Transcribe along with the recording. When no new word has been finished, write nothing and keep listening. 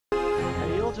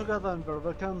together and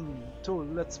welcome to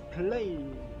Let's Play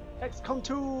XCOM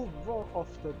 2 War of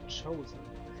the Chosen.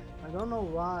 I don't know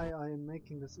why I am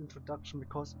making this introduction,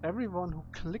 because everyone who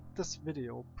clicked this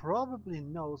video probably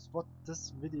knows what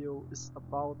this video is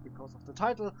about because of the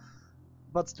title,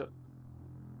 but still.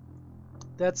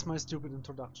 That's my stupid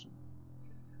introduction.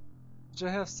 Which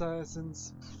I have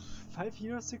since 5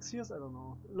 years, 6 years, I don't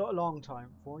know. Long time.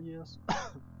 4 years?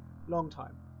 Long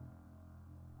time.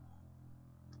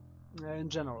 In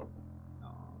general.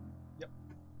 Yep.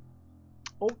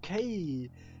 Okay.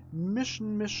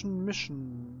 Mission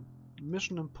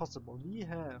Impossible. We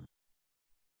have...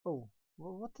 Oh,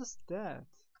 well, what is that?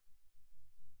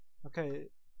 Okay.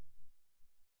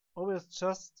 Always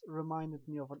just reminded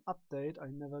me of an update. I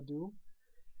never do.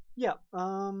 Yeah,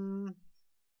 Come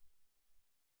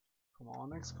on,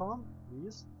 XCOM,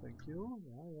 please. Thank you.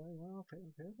 Yeah. Okay.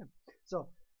 So,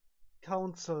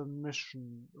 Council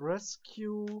mission.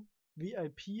 Rescue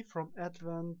VIP from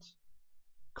Advent.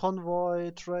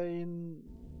 Convoy, train,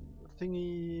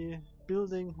 thingy,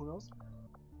 building, who knows?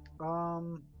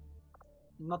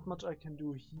 Not much I can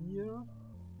do here.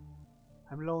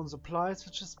 I'm low on supplies,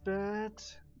 which is bad.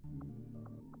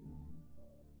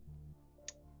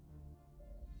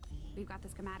 We've got the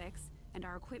schematics, and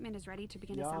our equipment is ready to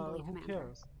begin assembly, who Commander.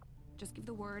 cares? Just give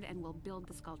the word and we'll build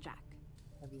the Skulljack.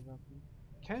 Heavy weapon.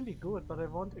 Can be good, but I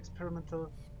want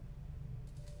experimental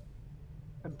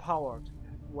empowered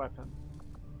weapon.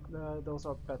 Those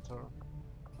are better.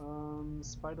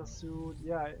 Spider suit,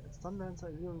 yeah, stun lancer,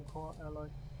 Illyrian core alloy.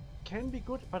 Can be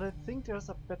good, but I think there's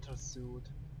a better suit.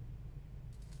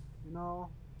 You know?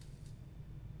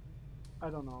 I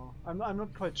don't know. I'm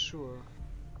not quite sure.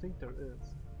 I think there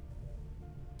is.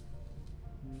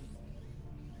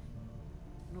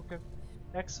 Okay.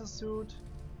 Exosuit.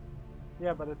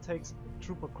 Yeah, but it takes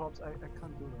Trooper Corps. I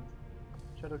can't do that.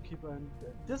 Shadowkeeper, and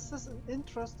this is an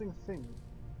interesting thing,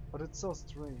 but it's so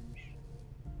strange.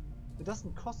 It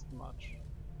doesn't cost much.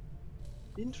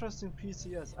 Interesting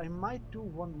PCS. I might do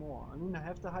one more. I mean, I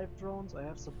have the Hive drones, I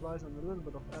have supplies and a little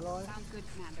bit of alloy. Sounds good,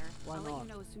 Commander. Why I'll not? let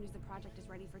you know as soon as the project is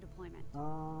ready for deployment.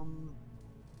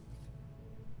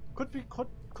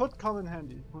 Could come in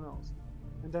handy. Who knows?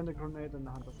 And then the grenade and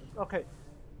the hunter's egg. Okay.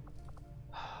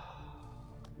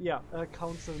 Yeah, a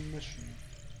council mission.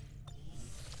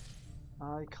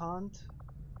 I can't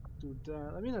do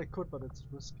that. I mean, I could, but it's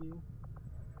risky.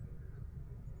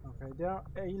 Okay, there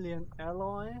alien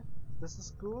alloy. This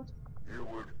is good. You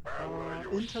would ally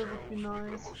Intel would be yourselves with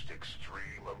nice. the most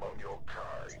extreme among your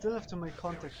kind. Still have to make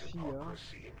contact There is here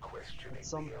hypocrisy in questioning at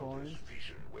some the point. Elder's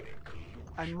vision when in collusion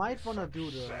I might with wanna such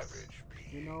do this, savage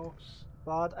you know. beings.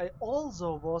 But I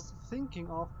also was thinking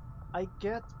of, I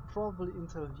get probably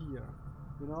Intel here,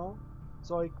 you know?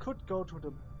 So I could go to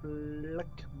the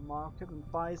black market and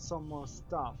buy some more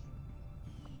stuff.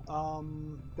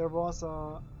 There was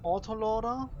a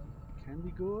autoloader, can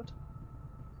be good.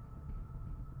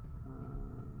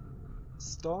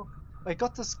 Stock. I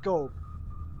got the scope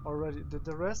already.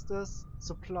 The rest is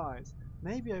supplies.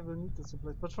 Maybe I will need the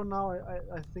supplies, but for now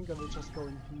I think I will just go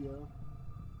in here.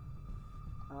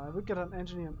 I will get an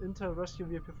engineer and Intel rescue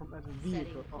vehicle from Advent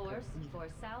vehicle. Setting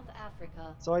course for South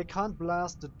Africa. So I can't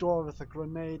blast the door with a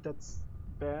grenade, that's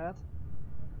bad.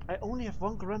 I only have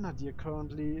one grenadier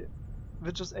currently,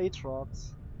 which is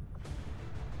Aatrox.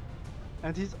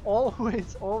 And he's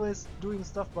always doing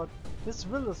stuff, but his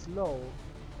will is low.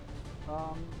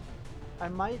 I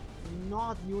might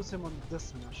not use him on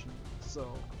this mission,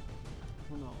 so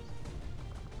who knows.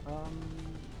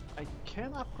 I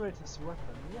can upgrade his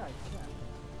weapon, yeah I can.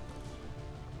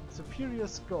 Superior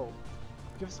scope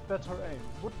gives better aim.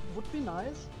 Would be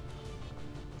nice.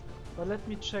 But let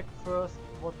me check first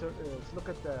what there is. Look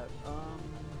at that.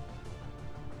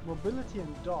 Mobility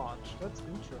and dodge. That's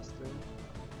interesting.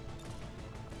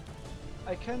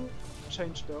 I can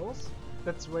change those.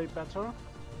 That's way better.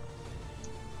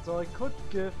 So I could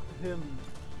give him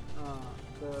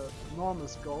the normal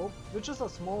scope, which is a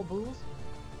small boost.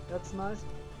 That's nice.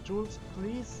 Jules,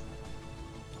 please.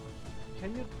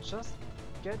 Can you just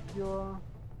get your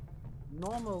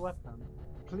normal weapon,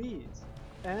 please?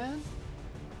 And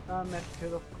a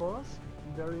medkit, of course,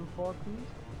 very important.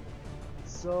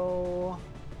 So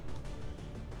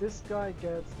this guy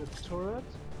gets the turret.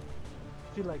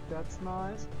 Feel like that's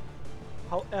nice.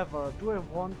 However, do I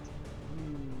want?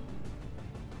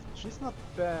 She's not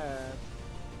bad.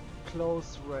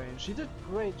 Close range. She did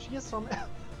great. She has some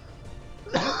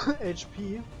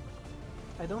HP.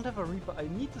 I don't have a Reaper. I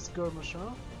need the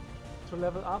Skirmisher to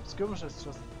level up. Skirmisher is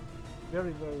just very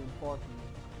important.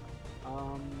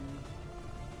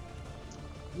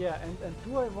 Yeah, and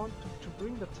do I want to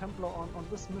bring the Templar on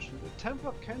this mission? The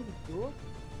Templar can be good,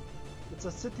 It's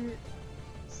a city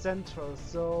center,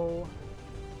 so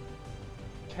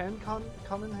can come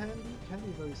in handy. Can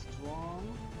be very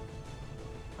strong.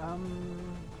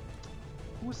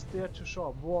 Who's there to show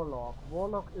up? Warlock.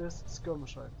 Warlock is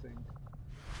skirmish, I think.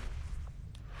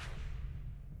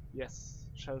 Yes,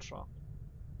 shell shock.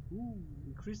 Ooh,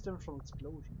 increase them from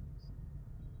explosions.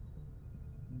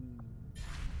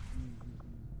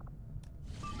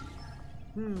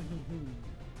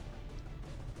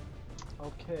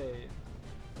 Okay.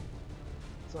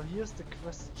 So here's the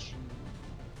question.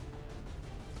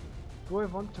 Do I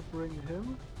want to bring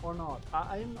him or not?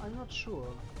 I'm not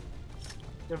sure.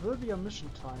 There will be a mission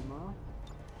timer.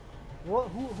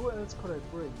 Who else could I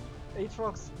bring?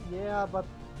 Aatrox, yeah, but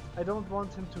I don't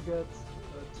want him to get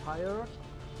tired.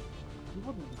 He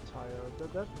wouldn't be tired.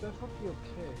 That would be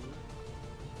okay.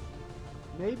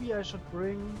 Maybe I should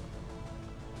bring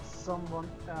someone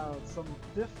else, some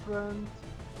different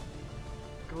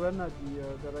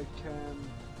grenadier that I can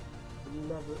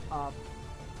level up.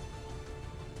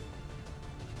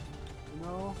 You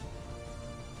know?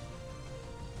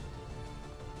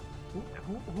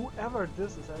 Whoever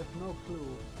this is, I have no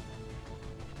clue.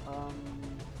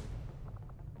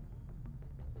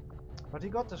 But he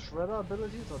got the Shredder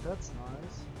ability, so that's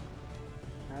nice.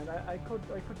 And I could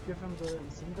give him the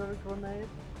Incendiary Grenade,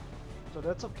 so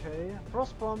that's okay.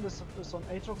 Frostbomb is on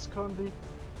Aatrox currently,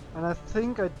 and I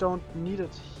think I don't need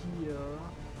it here.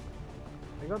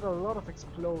 I got a lot of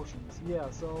explosions, yeah,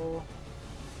 so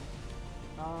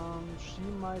she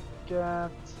might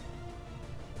get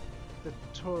the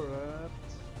turret.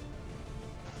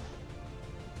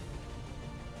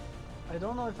 I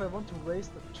don't know if I want to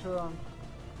waste the turn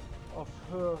of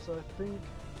her, so I think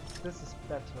this is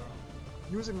better.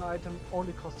 Using an item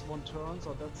only costs 1 turn,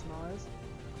 so that's nice.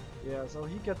 Yeah, so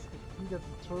he gets the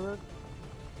turret.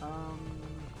 I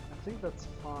think that's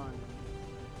fine.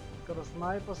 Got a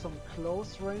sniper, some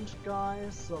close range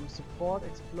guys, some support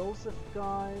explosive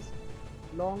guys,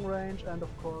 long range, and of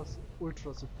course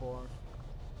ultra support.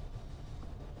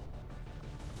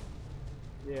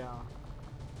 Yeah.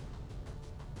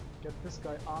 Get this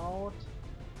guy out.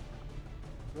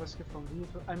 Rescue from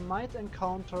vehicle. I might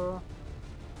encounter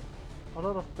a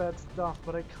lot of bad stuff,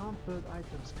 but I can't build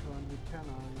items currently, can I?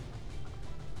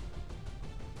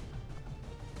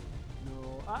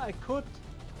 No. I could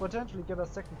potentially get a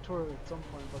second turret at some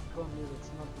point, but currently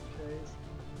that's not the case.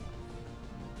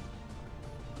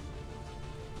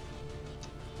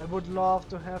 I would love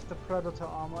to have the Predator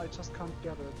armor, I just can't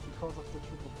get it because of the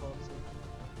Trooper Corpses.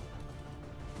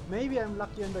 Maybe I'm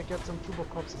lucky and I get some Trooper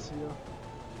Corpses here.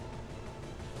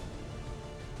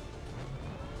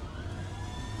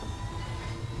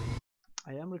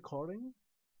 I am recording?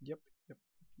 Yep.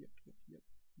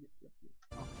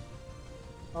 Oh.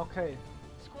 Okay.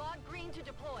 Squad green to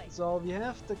deploy. So we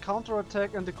have the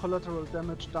counterattack and the collateral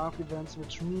damage dark events,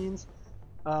 which means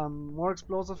more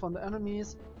explosive on the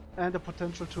enemies and the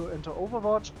potential to enter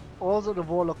Overwatch. Also the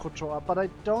Warlock could show up, but I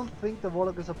don't think the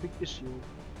Warlock is a big issue.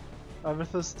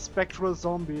 With his spectral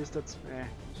zombies, that's eh.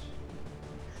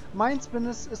 Mind Spin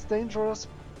is dangerous,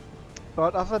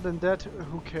 but other than that,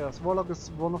 who cares? Warlock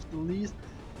is one of the least.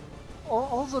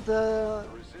 Also the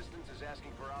Resistance is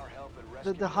asking for our help in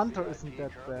rescuing the Hunter VIP isn't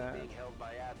that currently bad. being held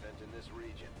by Advent in this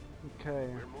region. Okay.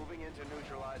 We're moving in to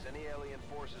neutralize any alien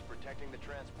forces protecting the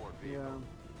transport vehicle.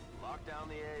 Yeah. Lock down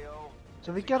the AO.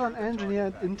 So we get an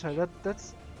engineer and intel.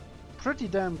 That's pretty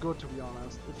damn good, to be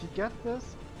honest. If you get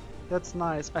this, that's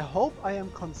nice. I hope I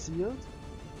am concealed.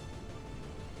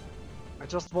 I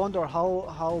just wonder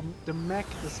how the mech,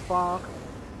 the Spark,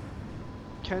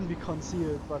 can be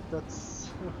concealed, but that's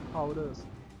how it is.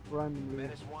 Randomly.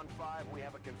 Menace 1-5, we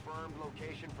have a confirmed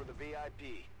location for the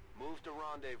VIP. Move to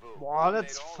rendezvous. Wow,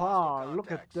 that's Eliminate all far. hostile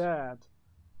Look at contacts.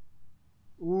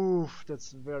 that. Oof,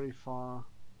 that's very far.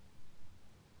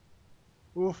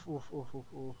 Oof. On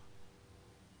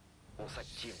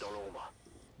s'active dans l'ombre.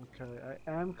 Okay,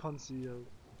 I am concealed.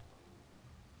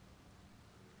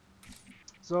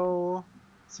 So,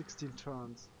 16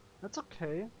 turns. That's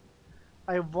okay.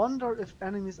 I wonder if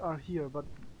enemies are here, but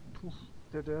poof,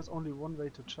 there's only one way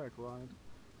to check, right?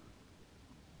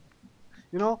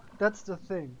 You know, that's the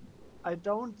thing. I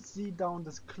don't see down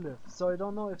this cliff, so I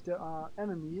don't know if there are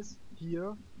enemies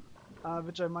here,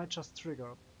 which I might just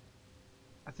trigger.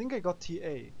 I think I got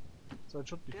TA, so it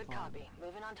should be Good fine. copy.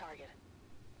 Moving on target.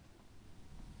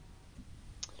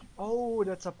 Oh,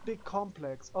 that's a big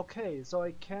complex. Okay, so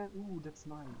I can. Ooh, that's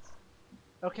nice.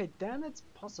 Okay, then it's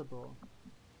possible.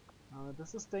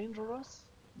 This is dangerous.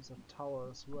 There's a tower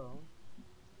as well.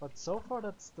 But so far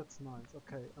that's nice.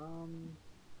 Okay.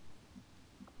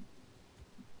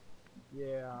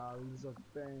 Yeah, Lizard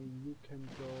Bang, you can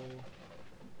go.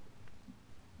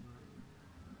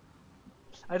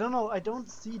 I don't know, I don't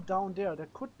see down there. There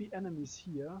could be enemies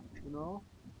here, you know,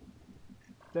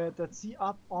 that see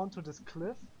up onto this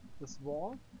cliff, this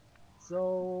wall.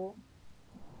 So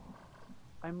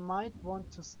I might want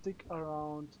to stick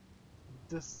around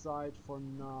this side for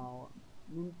now.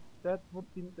 I mean, that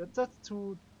would be that's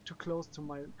too close to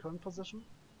my current position.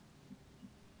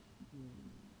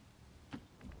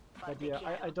 But yeah,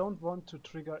 I don't want to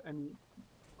trigger any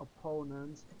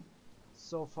opponents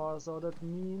so far, so that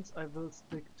means I will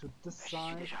stick to this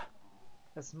side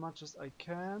as much as I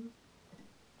can.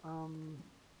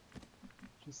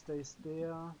 She stays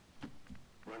there.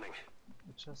 Running.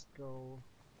 I just go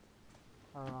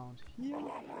around here.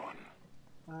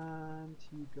 And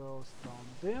he goes down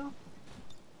there.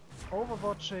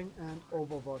 Overwatching and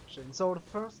overwatching. So the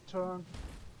first turn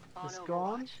is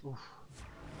gone. Oof.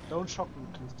 Don't shock me,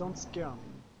 please. Don't scare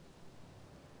me.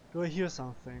 Do I hear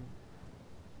something?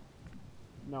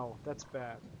 No, that's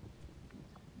bad.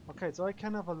 Okay, so I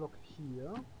can have a look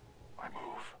here. I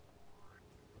move.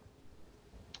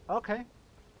 Okay.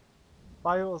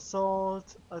 Bio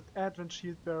Assault, Advent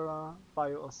Shield Bearer,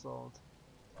 Bio Assault.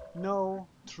 No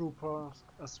troopers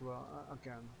as well.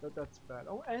 Again, that's bad.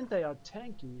 Oh, and they are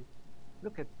tanky.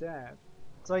 Look at that.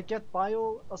 So I get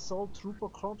Bio Assault Trooper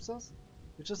corpses,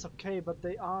 which is okay, but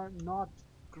they are not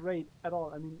great at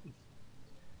all. I mean,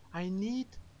 I need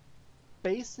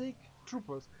basic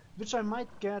troopers, which I might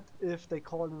get if they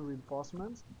call in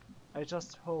reinforcements. I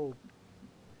just hope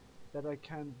that I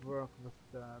can work with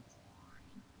that.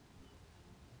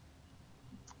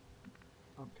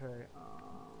 Okay,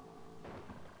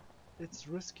 it's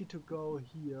risky to go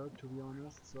here, to be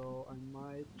honest, so I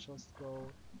might just go...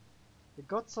 I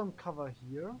got some cover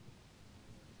here.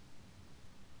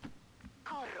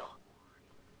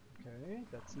 Okay,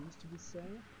 that seems to be safe.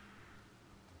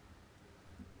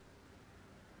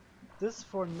 This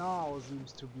for now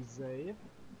seems to be safe,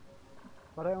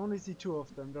 but I only see two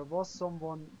of them. There was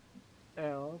someone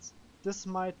else. This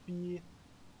might be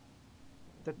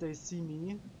that they see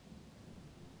me,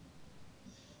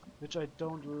 which I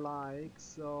don't like,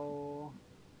 so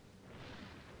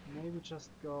maybe just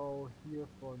go here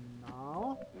for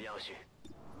now.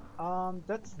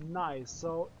 That's nice,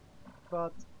 so,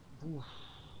 but oof.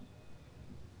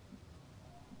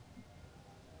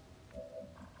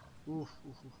 Oof,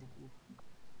 oof, oof, oof, oof.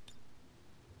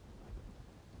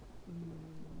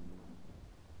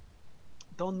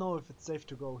 Don't know if it's safe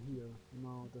to go here.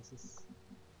 No,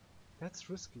 that's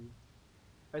risky.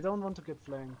 I don't want to get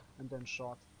flanked and then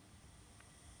shot.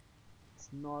 It's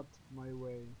not my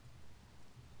way.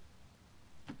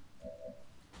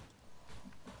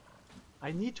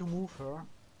 I need to move her.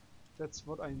 That's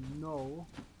what I know.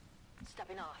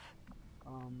 Stepping off.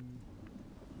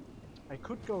 I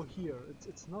could go here.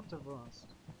 It's not the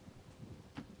worst.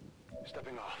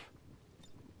 Stepping off.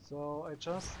 So I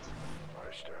just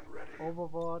I stand ready.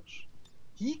 Overwatch.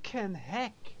 He can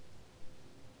hack.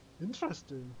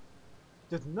 Interesting.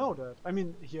 Didn't know that. I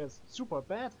mean, he has super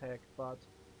bad hack, but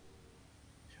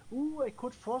ooh, I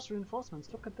could force reinforcements.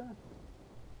 Look at that.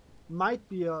 Might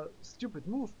be a stupid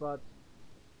move, but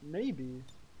maybe.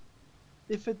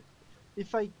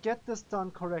 If I get this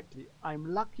done correctly, I'm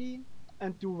lucky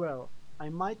and do well. I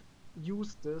might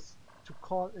use this to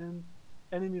call in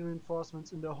enemy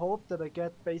reinforcements in the hope that I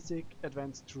get basic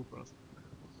advanced troopers.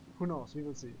 Who knows? We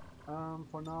will see.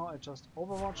 For now, I just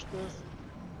overwatch this.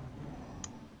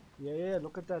 Yeah,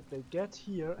 look at that. They get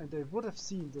here, and they would have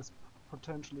seen this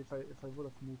potentially if I would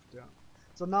have moved there.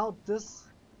 So now this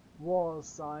wall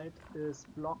side is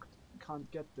blocked. Can't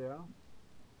get there,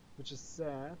 which is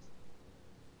sad.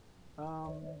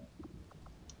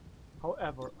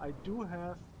 However, I do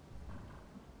have...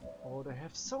 Oh, they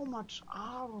have so much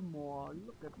armor.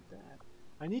 Look at that.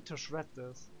 I need to shred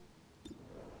this.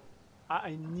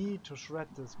 I need to shred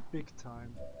this big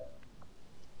time.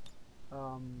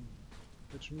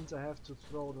 Which means I have to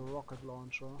throw the rocket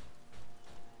launcher.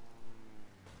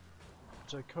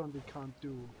 Which I currently can't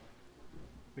do.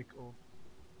 Big O.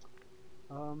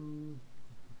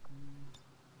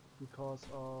 Because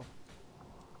of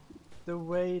the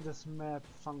way this map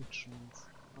functions.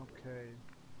 Okay.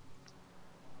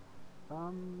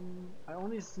 I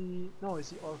only see... No, I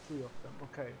see all three of them.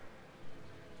 Okay.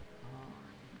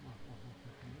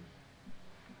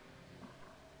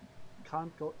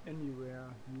 Can't go anywhere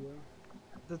here.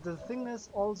 The thing is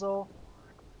also...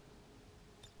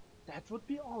 That would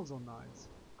be also nice.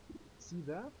 See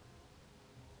that?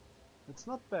 It's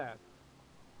not bad.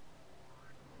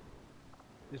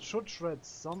 It should shred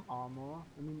some armor.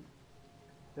 I mean,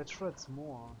 that shreds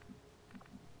more.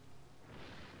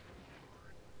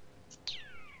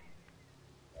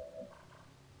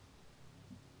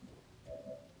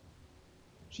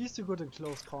 He's too good in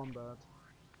close combat.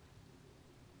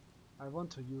 I want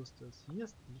to use this. He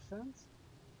has defense?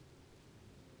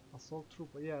 Assault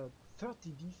trooper, yeah,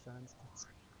 30 defense, that's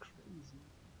crazy.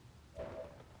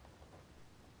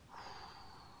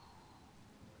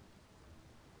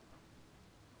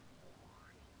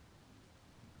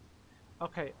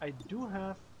 Okay, I do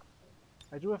have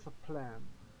a plan.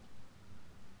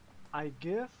 I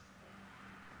give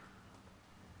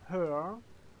her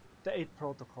the 8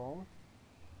 protocol,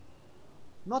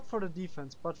 not for the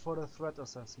defense, but for the threat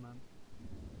assessment.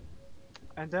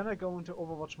 And then I go into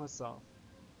Overwatch myself.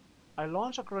 I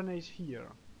launch a grenade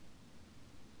here.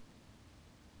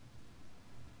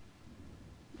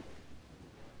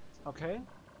 Okay.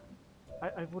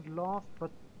 I would love,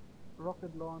 but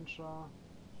rocket launcher.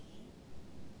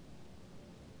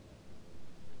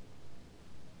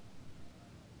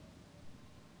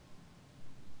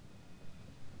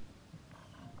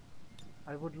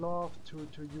 I would love to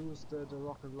use the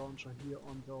rocket launcher here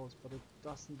on those, but it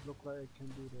doesn't look like I can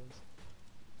do this.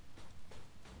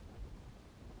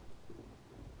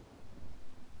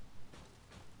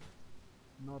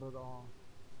 Not at all.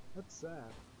 That's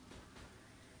sad.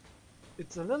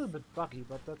 It's a little bit buggy,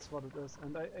 but that's what it is.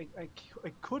 And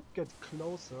I could get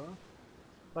closer,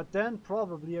 but then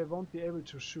probably I won't be able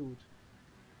to shoot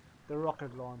the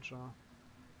rocket launcher.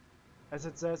 As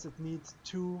it says, it needs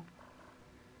 2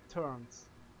 turns.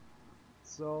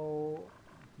 So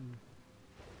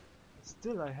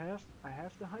still I have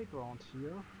the high ground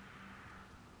here.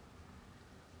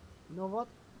 You know what?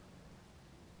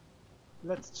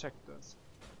 Let's check this.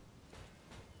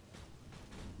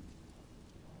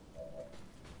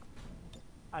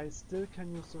 I still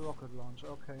can use the rocket launcher,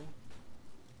 okay.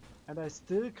 And I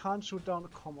still can't shoot down.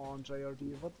 Come on,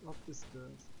 JRD, what is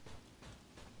this?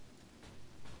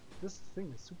 This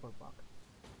thing is super bugged.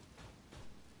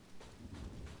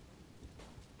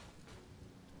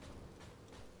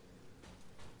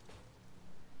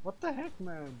 What the heck,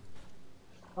 man?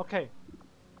 Okay.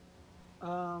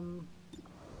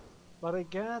 But I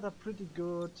get a pretty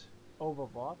good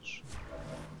Overwatch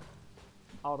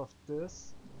out of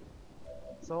this.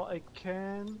 So I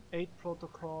can 8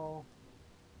 protocol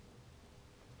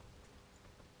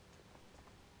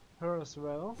her as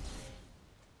well.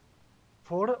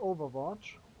 For the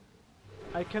Overwatch,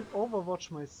 I can Overwatch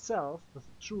myself with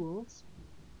Jules,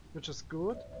 which is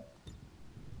good.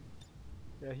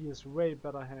 Yeah, he has way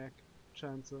better hack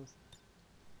chances.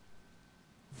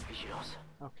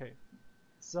 Okay,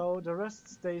 so the rest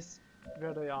stays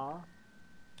where they are,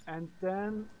 and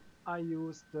then I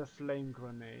use the flame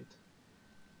grenade.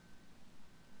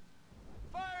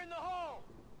 Fire in the hole!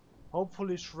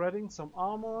 Hopefully shredding some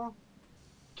armor,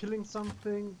 killing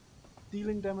something,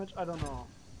 dealing damage, I don't know.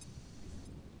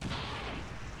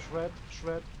 Shred,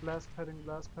 shred, blast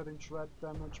padding, shred,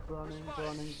 damage, burning,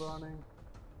 burning, burning.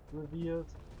 Revealed.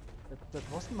 That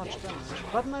wasn't much damage,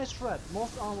 but nice shred.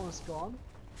 Most armor is gone.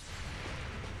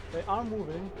 They are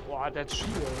moving. Wow, that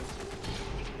shield.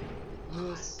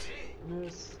 Miss,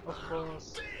 miss, of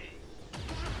course.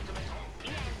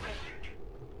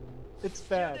 It's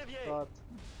bad, but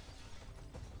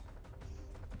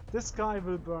this guy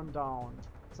will burn down,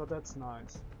 so that's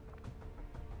nice.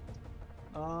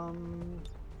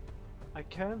 I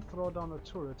can throw down a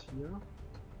turret here,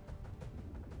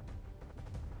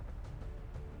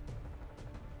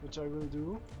 which I will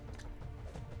do.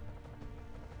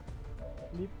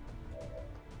 Leap.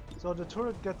 So the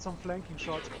turret gets some flanking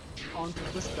shots onto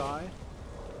this guy.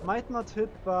 Might not hit,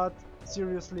 but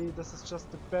seriously, this is just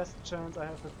the best chance I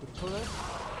have with the turret.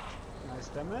 Nice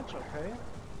damage, okay.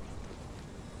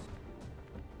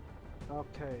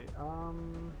 Okay,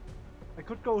 I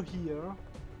could go here,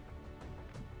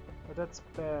 but that's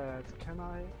bad. Can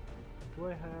I? Do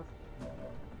I have?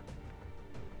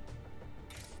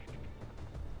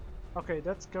 Okay,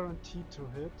 that's guaranteed to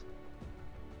hit.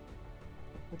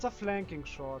 It's a flanking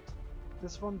shot.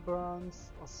 This one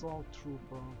burns. Assault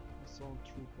trooper. Assault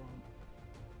trooper.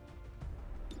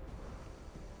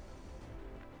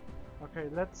 Okay,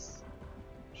 let's...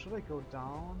 Should I go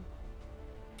down?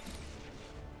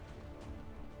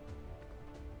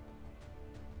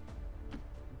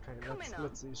 Okay,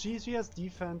 let's see. She has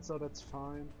defense, so that's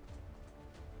fine.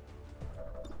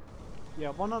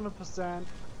 Yeah, 100%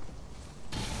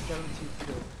 guaranteed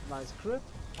kill. Nice crit.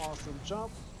 Awesome job.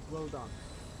 Well done.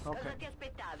 Okay.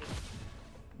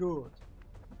 Good.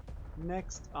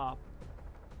 Next up.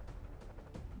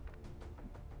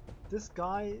 This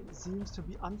guy seems to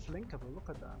be unflankable. Look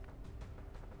at that.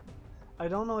 I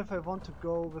don't know if I want to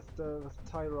go with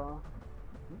Tyra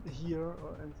here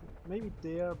or anything. Maybe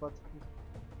there, but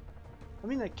I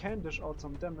mean I can dish out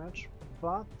some damage,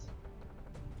 but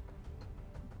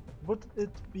Would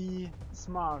it be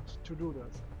smart to do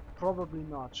this? Probably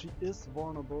not. She is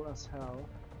vulnerable as hell.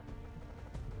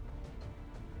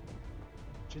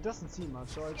 She doesn't see much,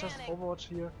 so I just Overwatch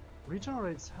here.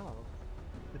 Regenerates health.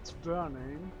 It's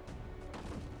burning.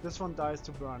 This one dies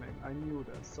to burning. I knew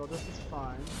this, so this is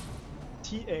fine.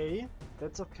 TA,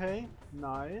 that's okay.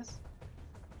 Nice.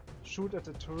 Shoot at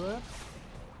the turret.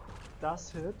 Does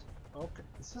hit. Okay.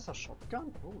 Is this a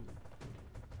shotgun? Holy.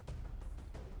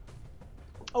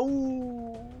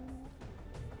 Oh!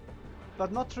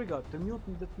 But not triggered. The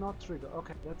mutant did not trigger.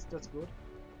 Okay, that's good.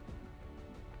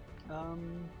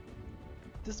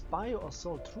 This Bio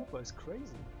Assault Trooper is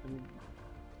crazy. I mean,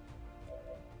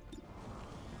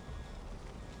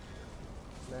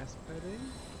 blast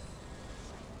padding.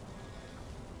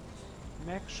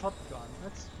 Mag shotgun.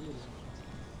 That's really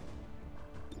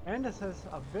interesting. And it has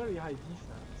a very high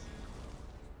defense.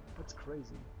 That's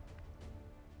crazy.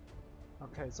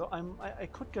 Okay, so I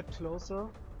could get closer,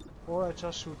 or I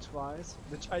just shoot twice,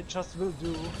 which I just will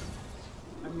do.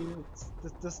 I mean,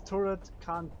 this turret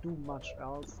can't do much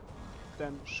else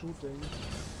than shooting.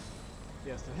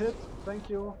 Yes, the hit. Thank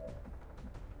you.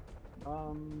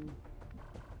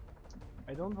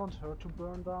 I don't want her to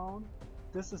burn down.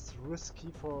 This is risky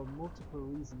for multiple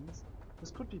reasons. This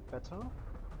could be better.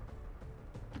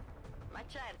 Ma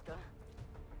certo.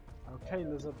 Okay,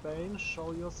 Lizard Bane,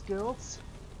 show your skills.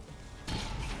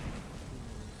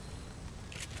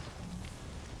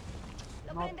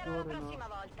 Lo Not prenderò good la prossima enough.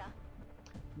 volta.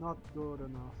 Not good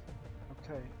enough.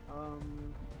 Okay,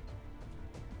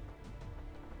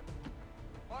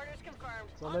 Orders confirmed.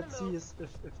 so On let's the move. see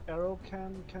if Arrow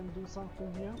can do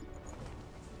something here.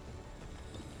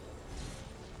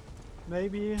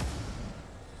 Maybe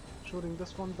shooting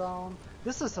this one down.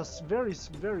 This is a very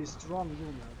strong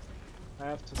unit, I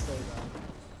have to say that.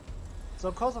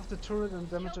 So because of the turret and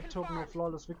damage it took, no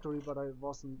flawless victory, but I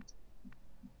wasn't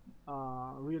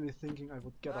really thinking I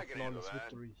would get a flawless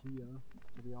victory here,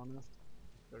 to be honest.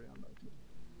 Very unlikely.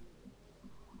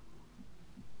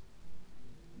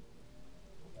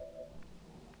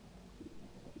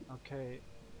 Okay,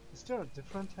 is there a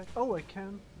different hack? Oh, I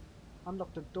can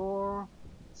unlock the door.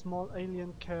 Small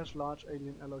alien cache, large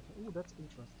alien alloy. Ooh, that's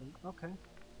interesting. Okay.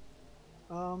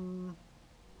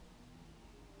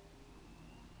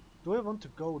 Do I want to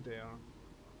go there?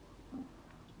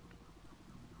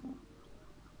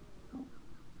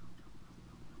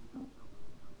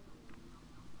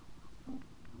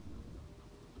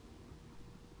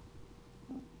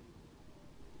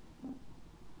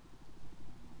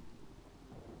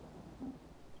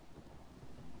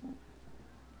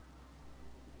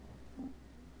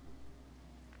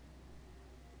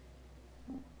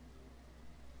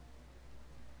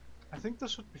 I think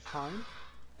this should be fine.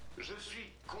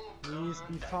 Please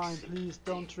be fine, please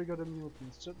don't trigger the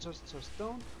mutants. Just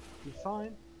don't. Be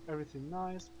fine. Everything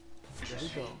nice. There we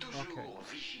go. Okay.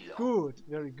 Good,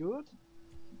 very good.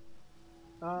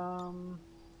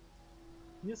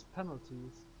 Here's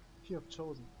penalties. If you have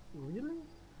chosen. Really?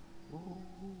 Ooh.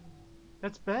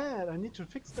 That's bad. I need to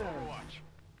fix that.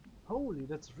 Holy,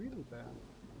 that's really bad.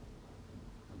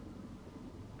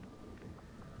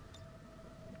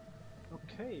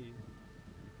 Okay.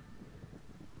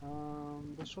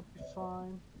 This should be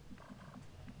fine.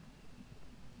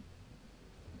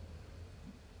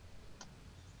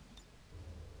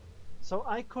 So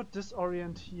I could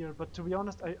disorient here, but to be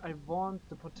honest, I want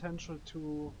the potential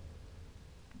to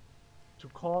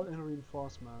call in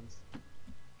reinforcements.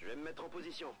 Je vais me mettre en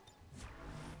position.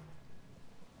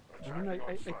 I mean,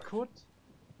 I could...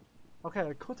 Okay,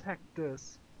 I could hack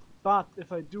this, but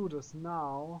if I do this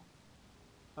now...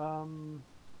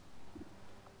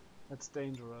 that's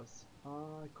dangerous.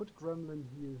 I could gremlin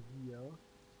heal here,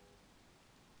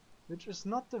 which is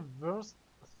not the worst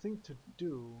thing to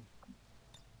do.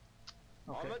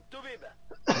 Okay.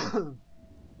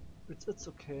 It's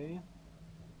okay.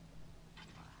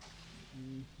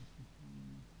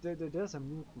 There's a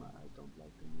mutant. I don't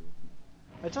like the mutant.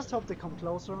 I just hope they come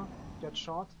closer, get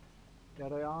shot. There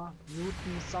they are.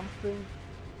 Mutant something.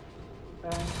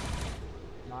 And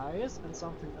nice, and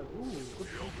something else. Ooh, good.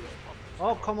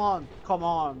 Oh, come on, come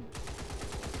on.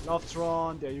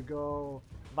 Lovetron, there you go.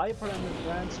 Viper and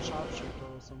advanced sharpshooter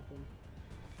or something.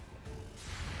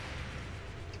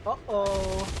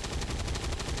 Uh-oh.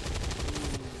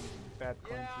 Bad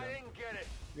Yeah, I conflict. didn't get it.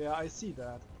 Yeah, I see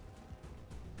that.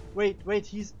 Wait,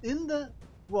 he's in the...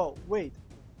 Whoa, wait.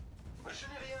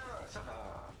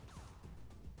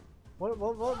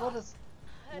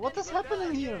 What is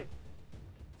happening here?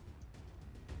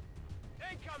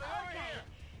 Incoming over here.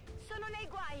 Sono nei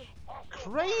guai.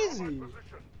 Crazy!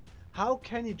 How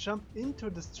can he jump into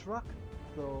this truck,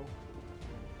 though?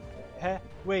 Heh,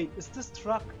 wait, is this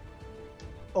truck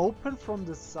open from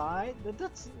the side?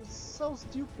 That's so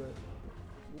stupid.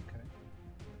 Okay.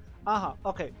 Aha,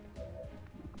 okay.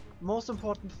 Most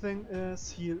important thing is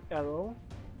heal arrow.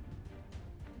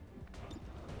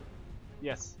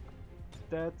 Yes.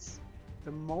 That's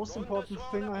the most important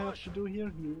thing I have to do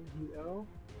here. Heal arrow.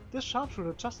 This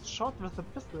sharpshooter just shot with a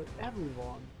pistol at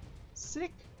everyone.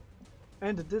 Sick!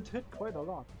 And it did hit quite a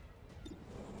lot.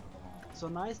 So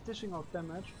nice dishing out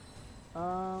damage.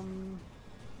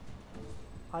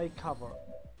 High cover.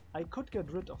 I could get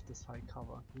rid of this high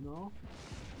cover, you know?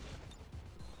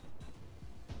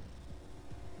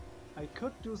 I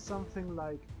could do something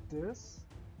like this.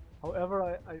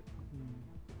 However,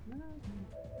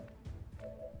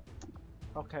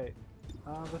 okay.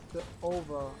 With the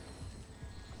overdrive.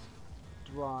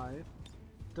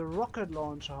 The rocket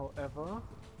launcher, however.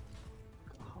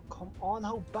 Oh, come on,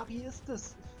 how buggy is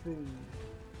this thing?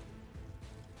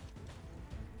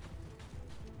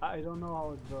 I don't know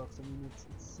how it works. I mean, it's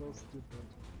so stupid.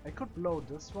 I could blow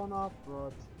this one up,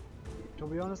 but to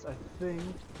be honest, I think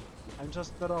I'm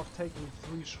just better off taking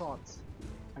 3 shots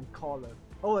and call it.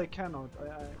 Oh, I cannot.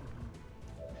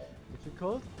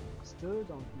 Difficult? Still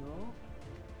don't know.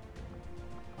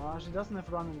 She doesn't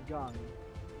have run and gun,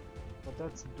 but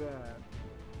that's bad.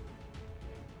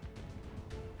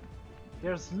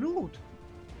 There's loot!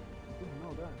 Didn't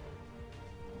know that.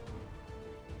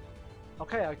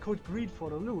 Okay, I could greed for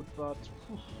the loot, but...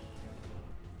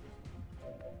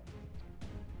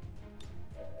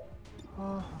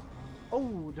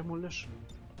 oh, demolition.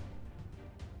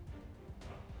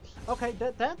 Okay,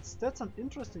 that's an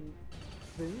interesting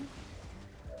thing.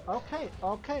 Okay.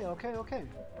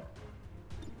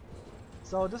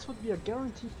 So this would be a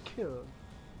guaranteed kill.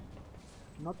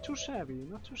 Not too shabby,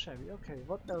 not too shabby. Okay,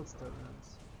 what else there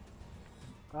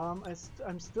is?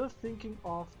 I'm still thinking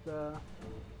of the...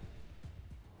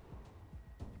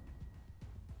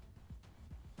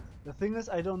 The thing is,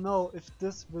 I don't know if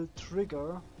this will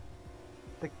trigger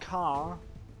the car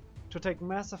to take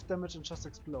massive damage and just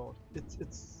explode.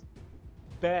 It's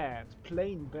bad,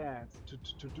 plain bad,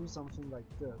 to do something like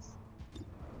this.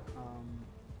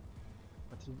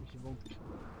 But he won't kill.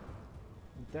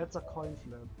 And that's a coin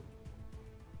flip.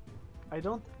 I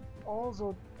don't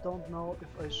know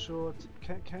if I should...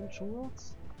 Can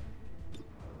Jules?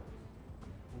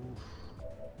 Oof.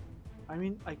 I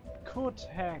mean, I could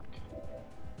hack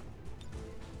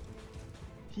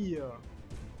here,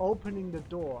 opening the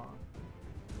door.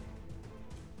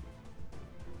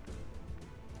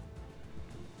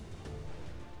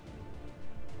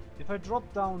 If I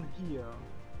drop down here,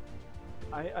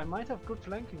 I might have good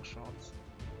flanking shots.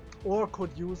 Or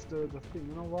could use the thing.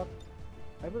 You know what?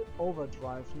 I will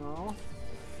overdrive now.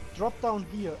 Drop down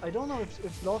here. I don't know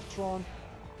if Loftron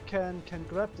can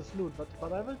grab this loot,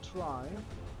 but I will try.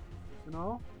 You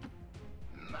know?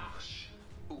 Marche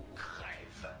ou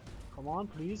crève. Come on,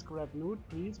 please grab loot.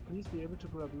 Please be able to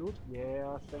grab loot.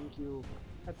 Yeah, thank you.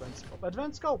 Advanced scope.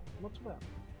 Advanced scope! Not too bad.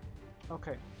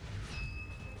 Okay.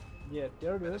 Yeah,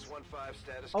 there it is.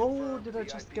 Oh, did I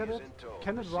just get it?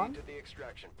 Can it run?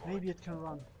 Maybe it can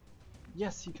run.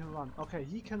 Yes, he can run. Okay,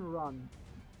 he can run.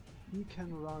 He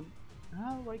can run.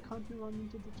 Ah, why can't he run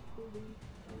into this building?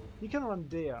 He can run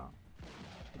there.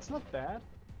 It's not bad.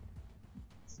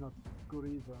 It's not good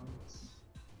either. It's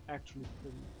actually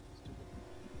pretty stupid.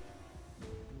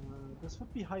 This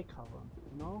would be high cover,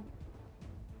 you know?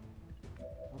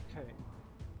 Okay.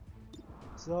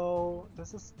 So,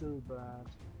 this is still bad.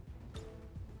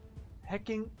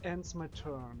 Hacking ends my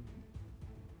turn.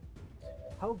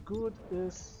 How good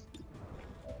is...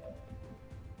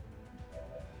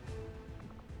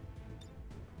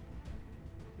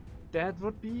 That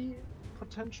would be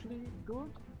potentially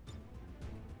good.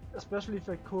 Especially if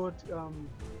I could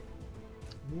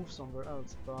move somewhere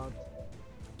else, but...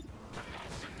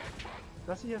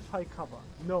 Does he have high cover?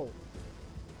 No.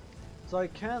 So I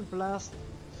can't blast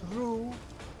through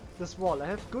this wall. I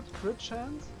have good crit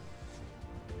chance.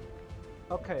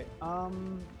 Okay,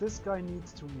 this guy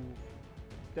needs to move.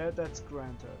 That's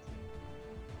granted.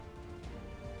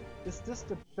 Is this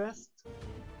the best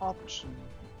option?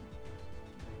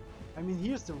 I mean,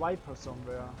 here's the Viper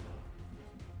somewhere.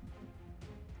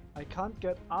 I can't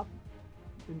get up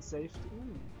in safety.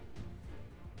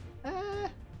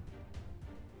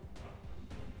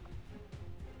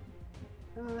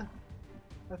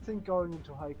 I think going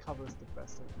into high cover is the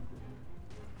best I can do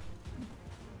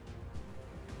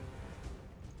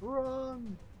here.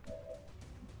 Run!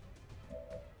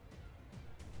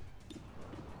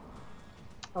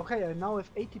 Okay, I now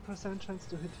have 80% chance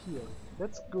to hit here.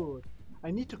 That's good. I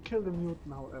need to kill the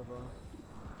mutant, however.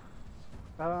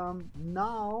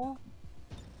 Now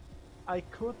I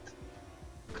could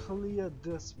clear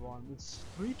this one. It's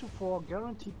 3 to 4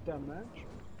 guaranteed damage.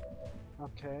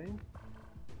 Okay.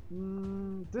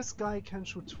 This guy can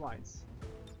shoot twice.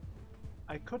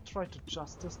 I could try to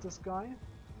justice this guy.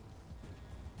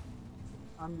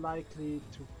 Unlikely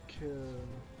to kill.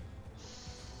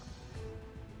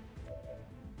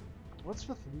 What's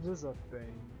with Lizard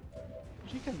Bane?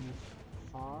 She can move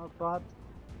far, but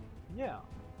yeah.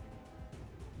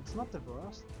 It's not the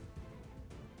worst.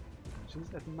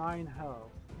 She's at 9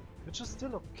 health, which is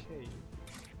still okay.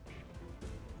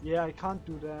 Yeah, I can't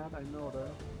do that, I know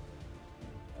that.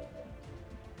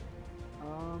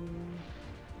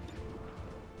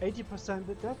 80%,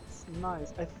 that's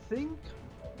nice. I think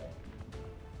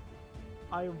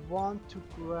I want to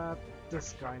grab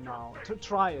this guy now, to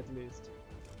try at least.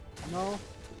 No?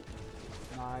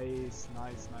 Nice,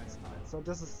 nice, nice, nice. So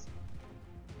this is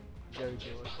very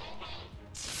good.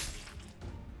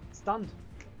 Stunned.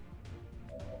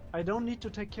 I don't need to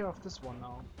take care of this one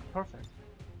now. Perfect.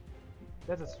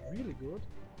 That is really good.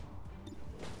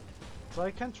 So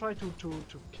I can try to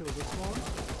kill this one.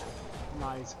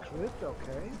 Nice crit,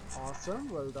 okay. Awesome,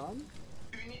 well done.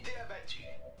 Unité abattue.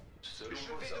 Je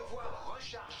vais devoir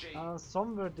recharger.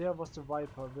 Somewhere there was the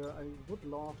Viper where I would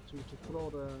love to throw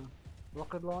the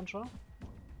rocket launcher.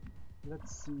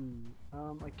 Let's see.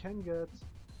 I can get.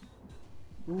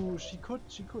 Ooh, she could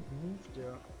move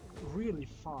there really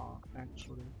far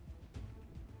actually.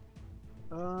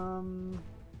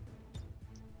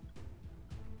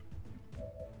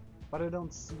 But I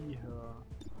don't see her.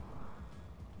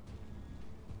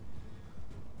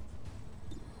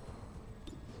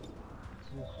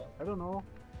 I don't know.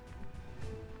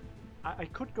 I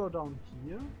could go down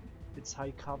here. It's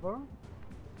high cover.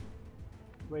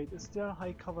 Wait, is there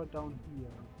high cover down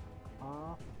here?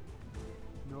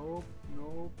 Nope,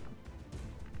 nope.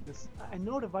 This, I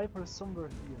know the Viper is somewhere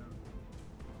here.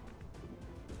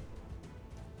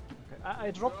 Okay,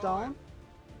 I drop down.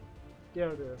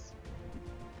 There it is.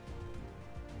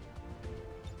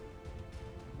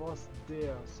 Was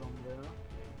there somewhere.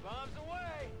 Bombs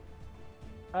away!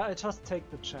 I just take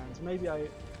the chance. Maybe I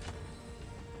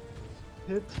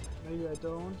hit, maybe I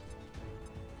don't.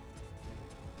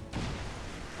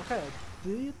 Okay, I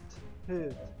did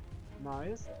hit.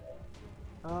 Nice.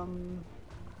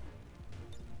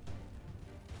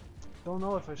 Don't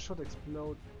know if I should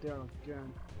explode there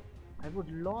again. I would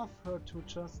love her to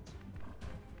just...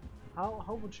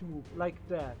 How would she move? Like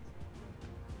that.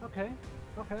 Okay,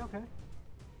 okay, okay.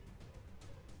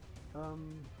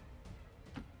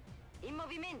 In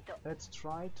movimento. Let's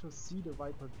try to see the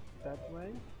Viper that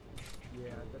way.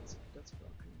 Yeah, that's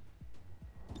working.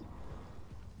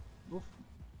 Oof.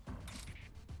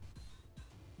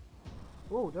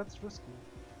 Oh, that's risky.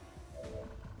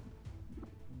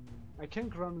 I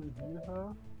can't run and heal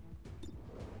her.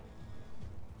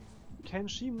 Can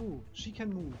she move? She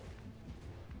can move.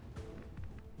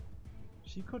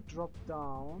 She could drop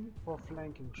down for a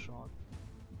flanking shot.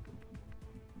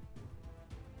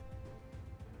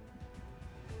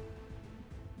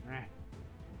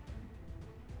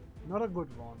 Not a good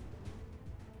one.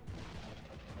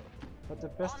 But the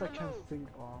best I can think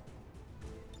of.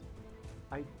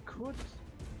 I could...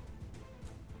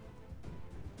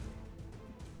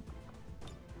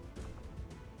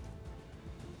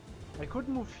 I could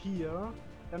move here,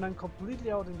 and I'm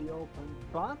completely out in the open,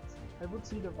 but I would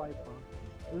see the Viper.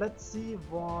 Let's see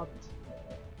what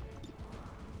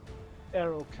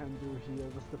Arrow can do here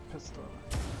with the pistol.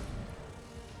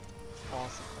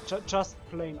 Awesome. Just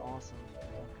plain awesome.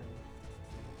 Okay.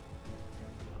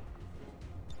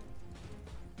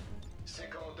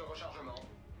 Séquence de rechargement.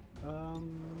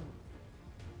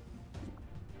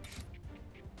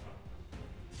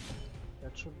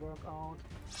 That should work out.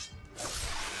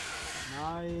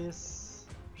 Nice.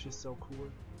 She's so cool.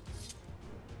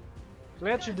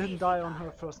 Glad she didn't die on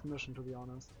her first mission, to be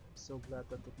honest. So glad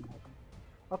that didn't happen.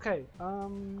 Okay,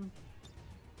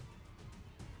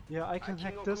 yeah, I can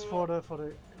hack this for the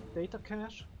data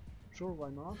cache. Sure, why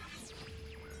not?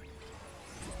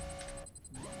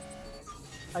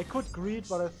 I could greed,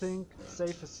 but I think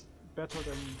safe is better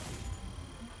than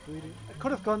greedy. I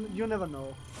could have gone, you never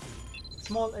know.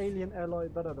 Small alien alloy,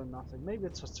 better than nothing. Maybe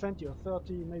it's just 20 or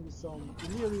 30, maybe some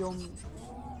delirium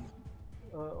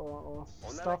or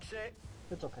stuff.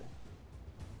 It's okay.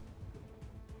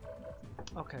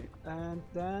 Okay, and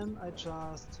then I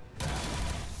just...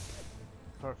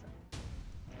 Perfect.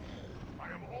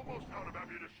 I am almost out of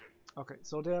ammunition. Okay,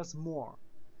 so there's more.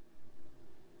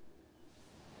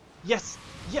 Yes!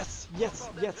 Yes! Yes!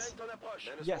 Yes!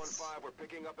 Yes! 1-5, we're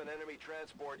picking up an enemy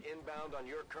transport inbound on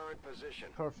your current position.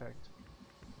 Perfect.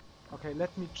 Okay,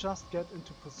 let me just get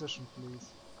into position, please.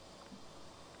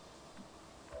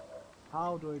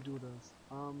 How do I do this?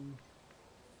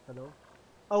 Hello?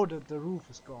 Oh, the roof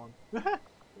is gone.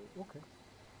 Okay.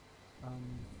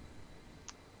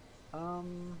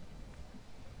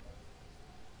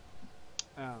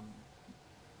 Um,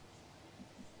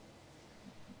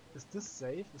 is this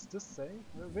safe? Is this safe?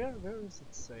 Where is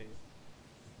it safe?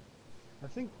 I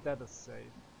think that is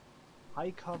safe.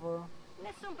 High cover.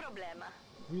 Nessun problema.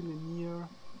 Really near.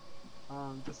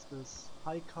 This is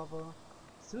high cover.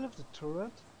 Still have the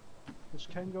turret, which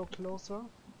can go closer.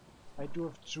 I do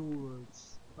have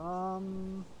jewels.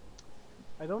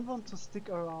 I don't want to stick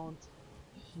around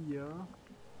here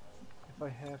if I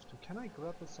have to. Can I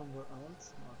grab it somewhere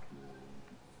else? Not really.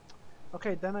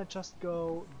 Okay, then I just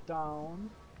go down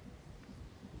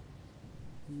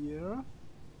here.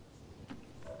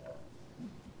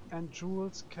 And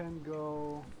jewels can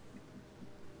go...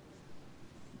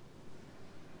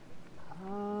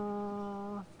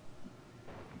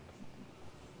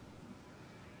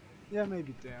 yeah,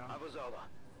 maybe there.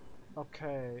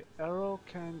 Okay, arrow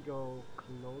can go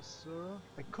closer.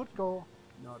 I could go...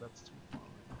 no, that's too far.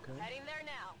 Okay. Heading there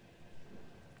now.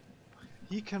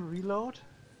 He can reload.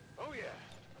 Oh yeah,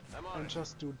 I'm on And it.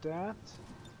 just do that.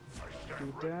 I stand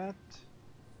Do ready. that.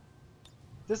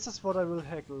 This is what I will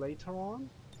hack later on.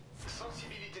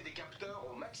 Sensibilité des capteurs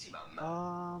au maximum.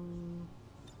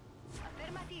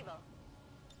 Affermativo.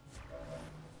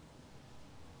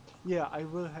 Yeah, I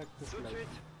will hack this Tout de later.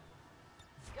 suite.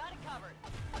 Got it covered.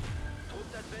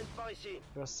 Troupe d'advance par ici.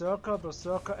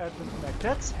 Berserker, Advent Mag.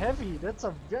 That's heavy, that's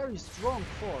a very strong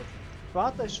fort.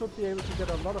 But I should be able to get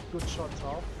a lot of good shots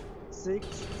off. 6,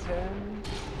 10...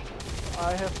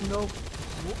 I have no...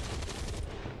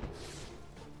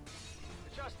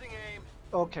 Adjusting aim.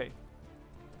 okay.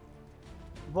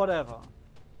 Whatever.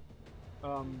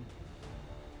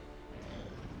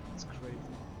 It's crazy.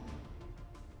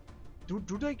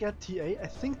 Do they get TA? I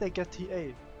think they get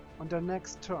TA on their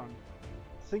next turn.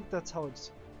 I think that's how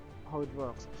it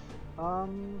works.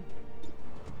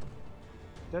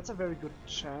 That's a very good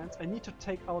chance. I need to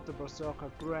take out the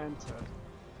Berserker, granted.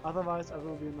 Otherwise I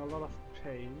will be in a lot of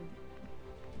pain.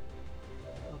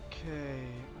 Okay.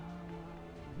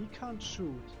 He can't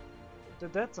shoot.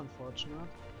 That's unfortunate.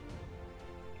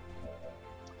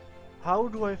 How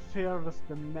do I fare with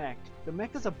the mech? The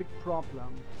mech is a big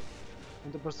problem.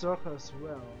 And the Berserker as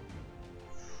well.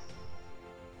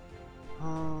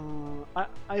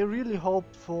 I really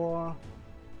hope for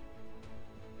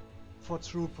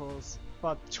troopers,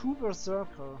 but 2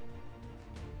 Berserker,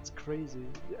 it's crazy.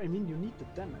 I mean, you need the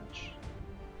damage.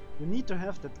 You need to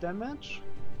have the damage.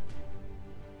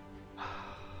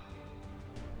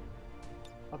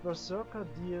 A Berserker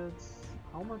deals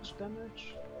how much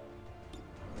damage?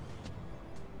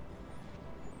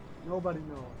 Nobody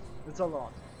knows. It's a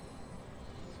lot.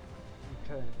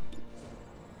 Okay.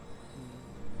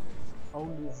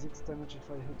 Only 6 damage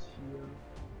if I hit here.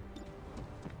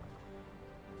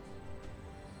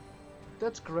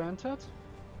 That's granted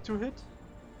to hit,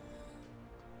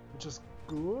 which is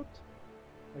good.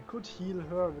 I could heal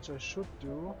her, which I should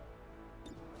do.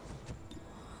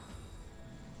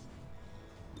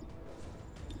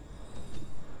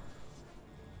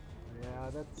 Yeah,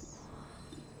 that's...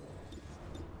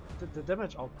 the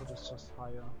damage output is just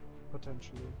higher,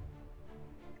 potentially.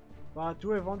 But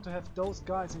do I want to have those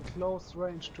guys in close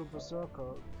range to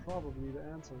Berserker? Probably the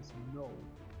answer is no.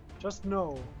 Just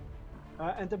no.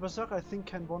 And the Berserker I think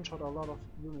can one-shot a lot of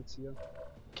units here.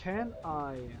 Can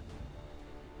I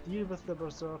deal with the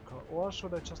Berserker, or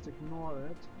should I just ignore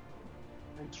it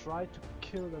and try to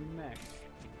kill the mech?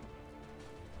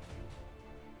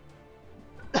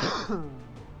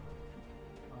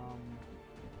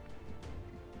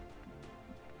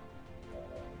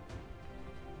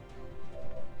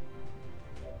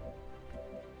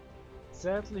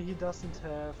 Sadly, he doesn't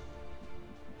have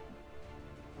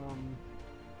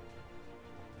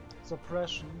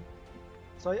suppression,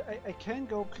 so I can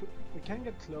go. I can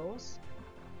get close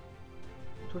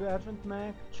to the Advent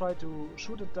Mag, try to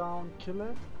shoot it down, kill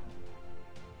it.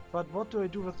 But what do I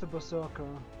do with the Berserker?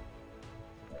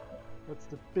 That's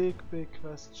the big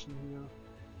question here.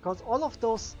 Because all of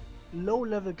those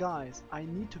low-level guys, I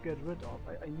need to get rid of.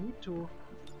 I need to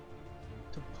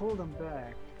pull them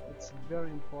back. It's very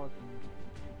important.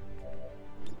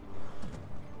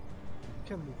 You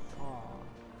can move far.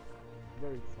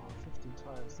 Very far. 15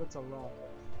 tiles. That's a lot.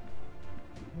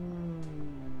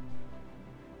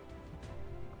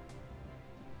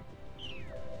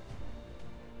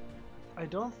 I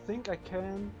don't think I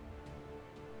can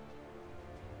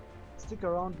stick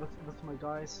around with my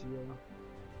guys here.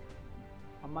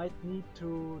 I might need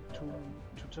to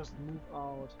just move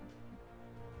out.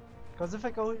 Because if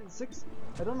I go 6,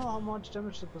 I don't know how much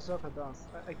damage the Berserker does.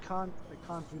 I can't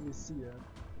really see it.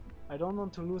 I don't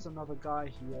want to lose another guy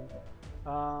here.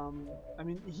 I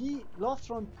mean,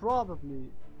 Loftron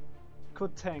probably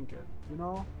could tank it, you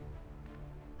know?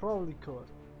 Probably could.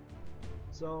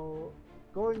 So,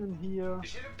 going in here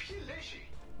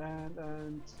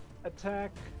and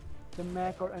attack the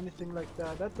mech or anything like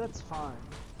that, that's fine.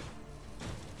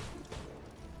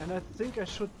 And I think I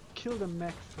should kill the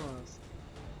mech first.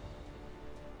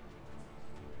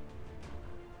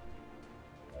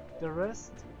 The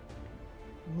rest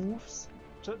moves,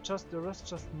 the rest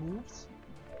just moves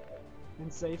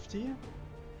in safety.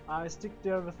 I stick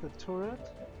there with the turret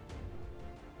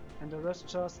and the rest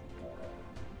just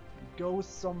goes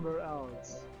somewhere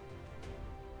else.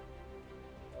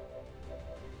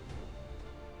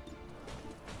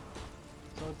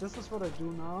 So this is what I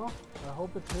do now. I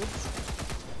hope it hits.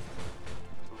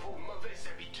 Vos mauvaises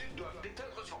habitudes doivent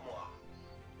déteindre sur moi.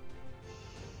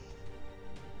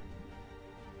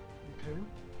 Okay.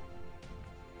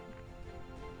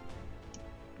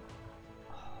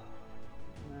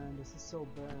 Man, this is so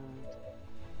bad.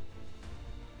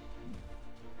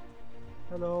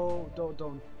 Hello,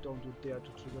 don't you dare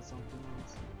to trigger something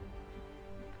else.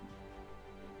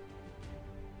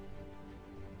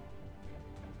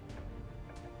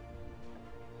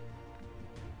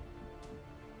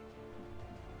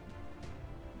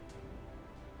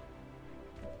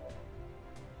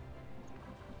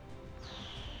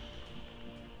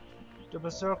 The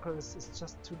Berserker is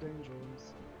just too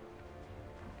dangerous.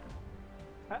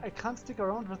 I can't stick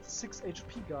around with 6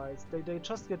 HP guys. They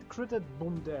just get critted,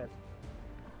 boom, dead.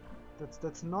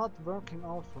 That's not working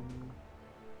out for me.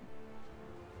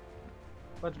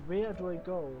 But where do I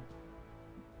go?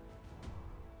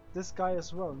 This guy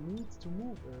as well needs to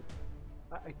move it.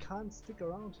 I can't stick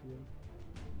around here.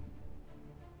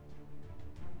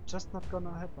 Just not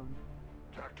gonna happen.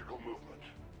 Tactical movement.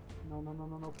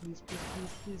 No, please,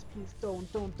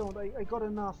 don't. I got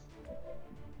enough.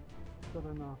 Got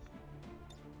enough.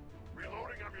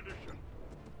 Reloading ammunition.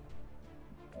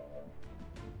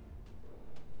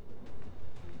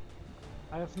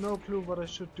 I have no clue what I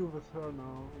should do with her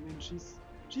now. I mean, she's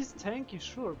tanky,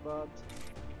 sure, but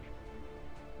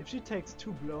if she takes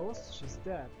 2 blows, she's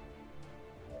dead.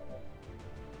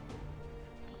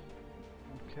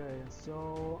 Okay,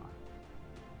 so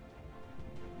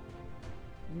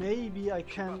maybe I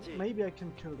can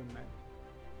kill the mech.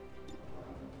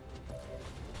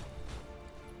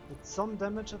 With some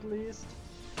damage at least.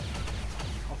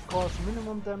 Of course,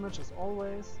 minimum damage as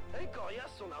always.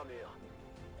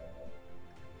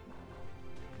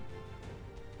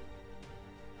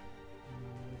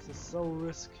 This is so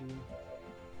risky.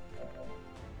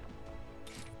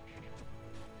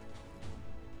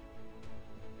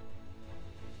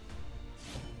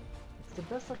 It's the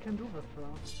best I can do with her.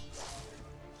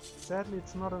 Sadly,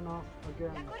 it's not enough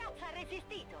again. La corazza ha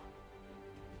resistito.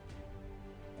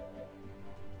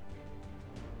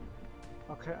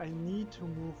 Okay, I need to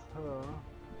move her.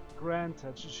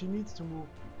 Granted, she needs to move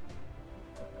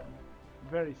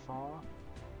very far.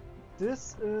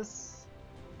 This is...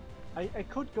 I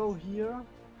could go here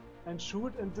and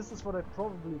shoot, and this is what I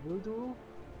probably will do.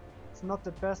 It's not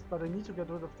the best, but I need to get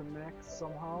rid of the mech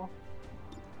somehow.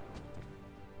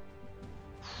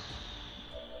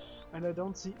 And I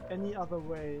don't see any other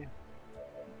way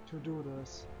to do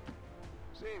this.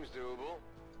 Seems doable.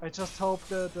 I just hope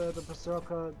the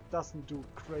Berserker doesn't do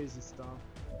crazy stuff.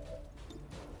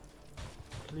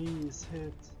 Please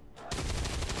hit.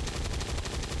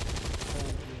 Thank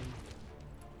you.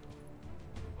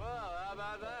 Well, how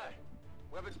about that?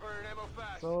 Weapons burning ammo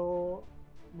fast. So,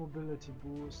 mobility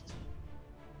boost.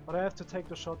 But I have to take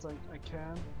the shots I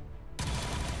can.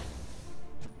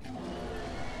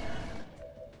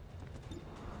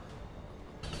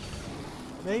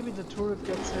 Maybe the turret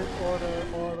gets hit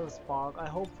or the spark. I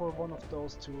hope for one of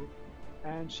those two.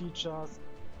 And she just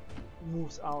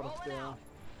moves out of there.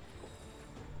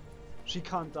 She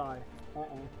can't die.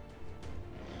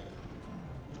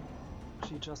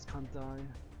 She just can't die.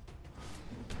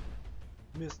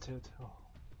 Missed hit. Oh.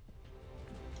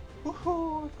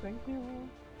 Woohoo! Thank you.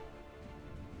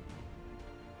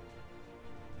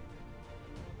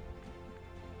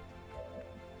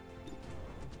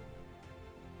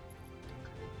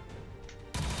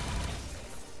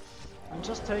 I'm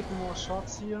just taking more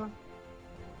shots here.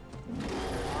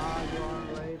 Ah,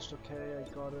 you're enraged. Okay, I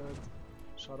got it.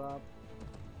 Shut up.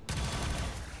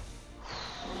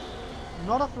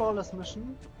 Not a flawless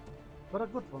mission, but a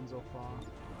good one so far.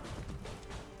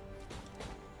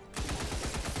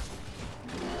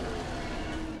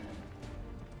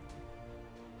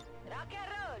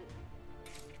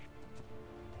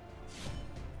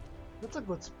 That's a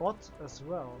good spot as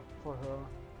well for her.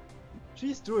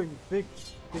 She's doing big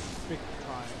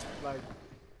time. Like,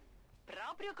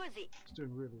 Proprio così. she's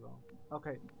doing really well.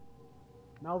 Okay,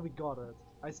 now we got it.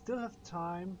 I still have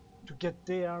time to get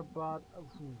there, but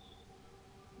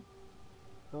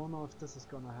don't know if this is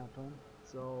gonna happen.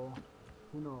 So,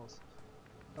 who knows?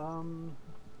 I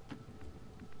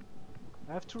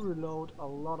have to reload a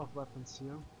lot of weapons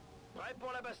here. Prêt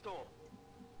pour la baston.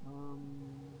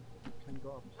 Can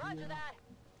go up Roger here. that.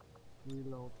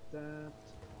 Reload that.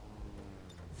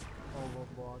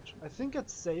 Overwatch. I think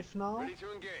it's safe now Ready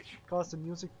to engage. because the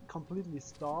music completely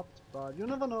stopped, but you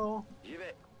never know. J'y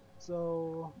vais.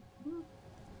 So,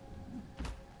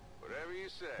 Whatever you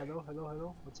say.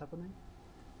 hello, what's happening?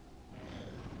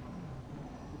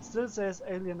 It still says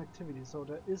alien activity, so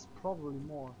there is probably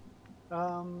more.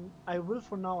 I will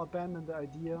for now abandon the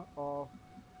idea of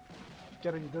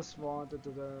getting this one,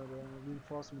 the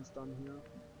reinforcements done here.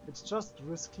 It's just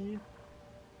risky.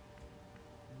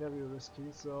 Very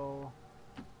risky, so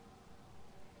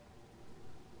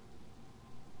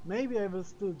maybe I will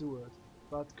still do it,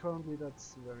 but currently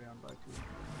that's very unlikely.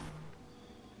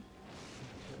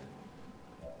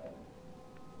 Okay.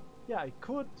 Yeah, I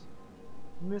could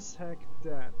mishack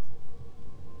that.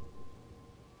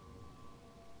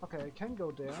 Okay, I can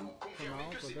go there Vous for confirmez now,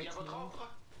 que but c'est bien that's votre nice.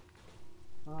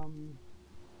 ordre?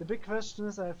 The big question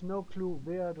is I have no clue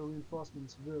where the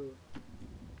reinforcements will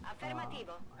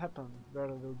Affermativo. happen, where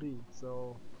they will be,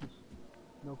 so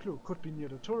no clue. Could be near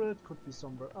the turret, could be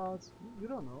somewhere else, you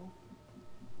don't know.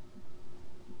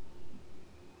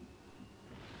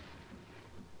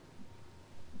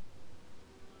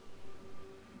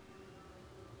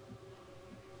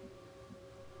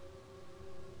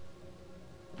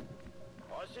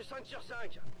 Reçu 5 sur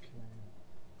 5. Okay.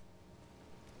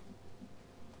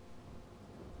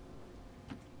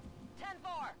 Ten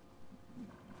four.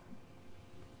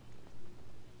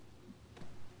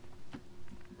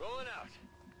 Rolling out.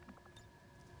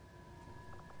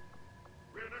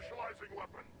 Reinitializing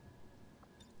weapon.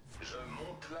 Je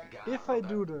monte la garde. If I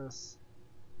do this,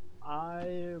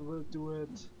 I will do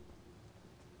it.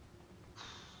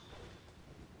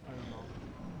 I don't know.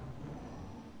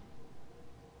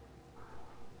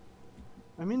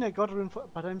 I mean, I got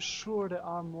reinforced, but I'm sure there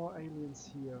are more aliens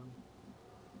here.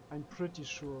 I'm pretty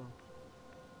sure.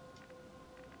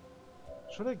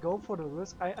 Should I go for the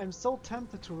risk? I'm so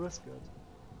tempted to risk it.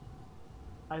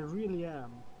 I really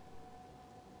am.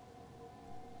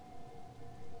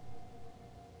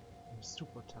 I'm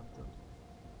super tempted.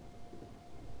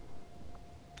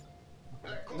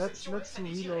 Okay, let's do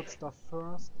reload stuff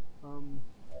first.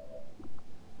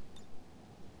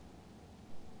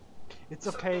 It's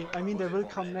okay. I mean, they will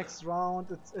come next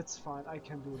round. It's fine. I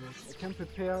can do this. I can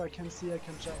prepare. I can see. I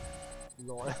can check.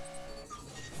 Lol.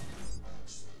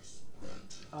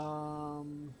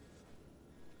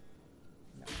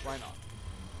 Yeah, why not?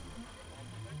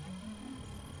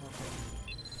 Okay.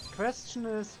 Question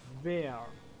is, where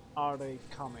are they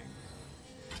coming?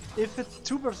 If it's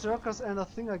two berserkers and a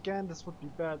thing again, this would be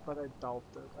bad, but I doubt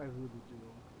it. I really do.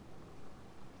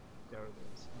 There it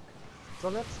is. Okay. So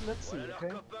let's see. Voilà leurs Okay.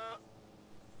 copains.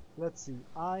 Let's see.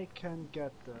 I can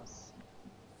get this.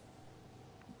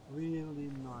 Really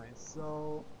nice.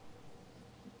 So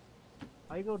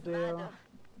I go there. Vado.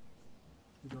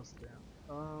 He goes there.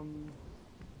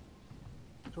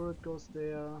 Turret goes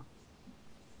there.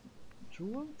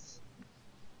 Jewels?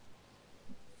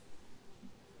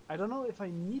 I don't know if I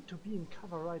need to be in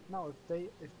cover right now.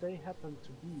 If they happen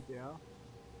to be there,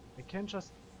 I can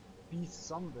just be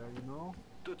somewhere, you know?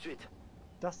 Tout de suite.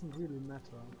 Doesn't really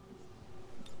matter.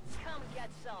 Come get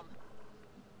some.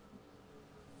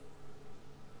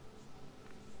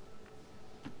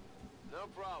 No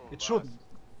problem. It boss. shouldn't.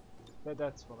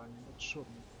 That's what I mean. It shouldn't.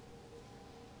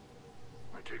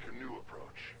 I take a new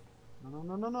approach.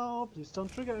 No. Please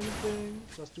don't trigger anything.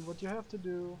 Just do what you have to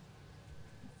do.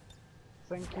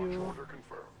 Thank Launch you. order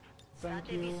confirmed. Thank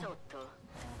Fatevi you. sotto.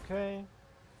 Okay.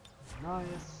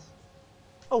 Nice.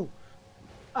 Oh!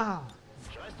 Ah!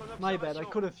 Je reste en My bad. I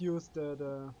observation. could have used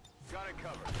the Got it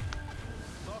covered.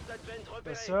 Force advent repérée.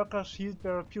 Berserker Shield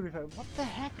Bearer Purifier. What the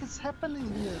heck is happening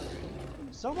here?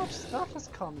 So much stuff is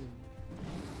coming.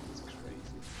 It's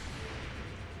crazy.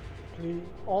 Please,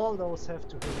 all those have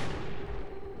to hit.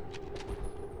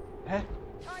 Heh?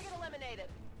 Target eliminated.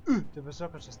 The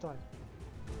Berserker just died.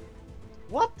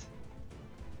 What?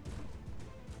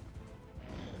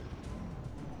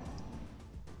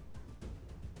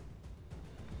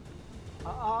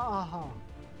 Aha.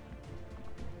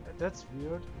 That's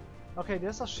weird. Okay,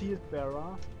 there's a shield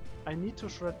bearer. I need to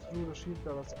shred through the shield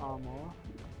bearer's armor.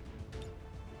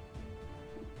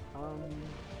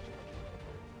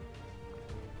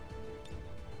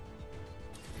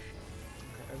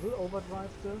 will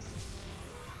overdrive this.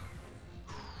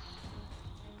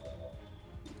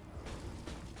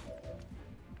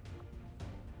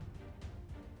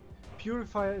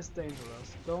 Purifier is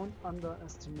dangerous. Don't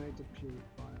underestimate the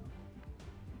purifier.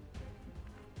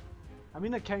 I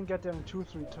mean, I can get there in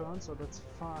 2-3 turns, so that's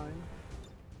fine.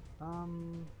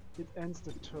 It ends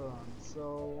the turn,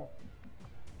 so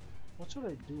what should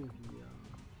I do here?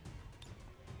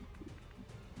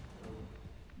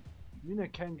 I mean, I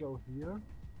can go here,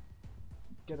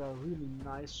 get a really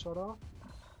nice shot off.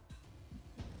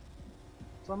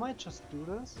 So I might just do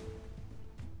this.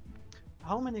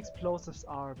 How many explosives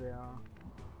are there?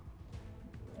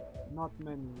 Not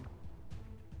many.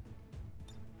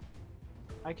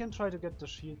 I can try to get the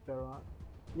shield bearer.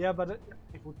 Yeah, but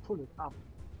it would pull it up.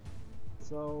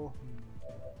 So...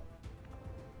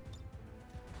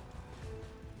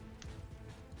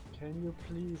 Can you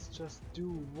please just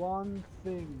do one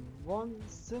thing? One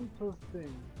simple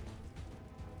thing.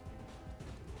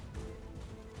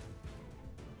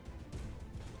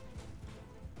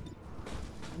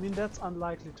 I mean, that's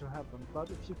unlikely to happen,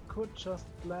 but if you could just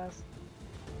blast,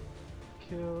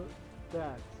 kill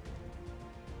that.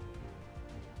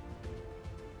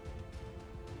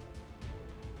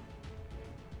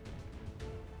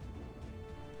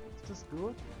 Is this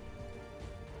good?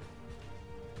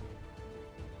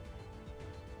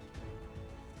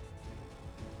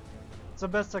 It's the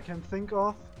best I can think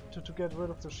of to get rid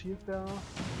of the shield bearer.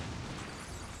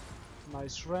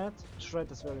 Nice shred.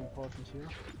 Shred is very important here.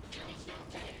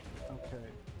 Okay.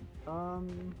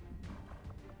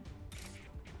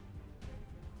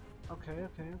 Okay.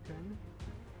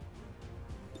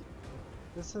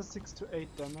 This has 6 to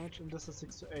 8 damage and this is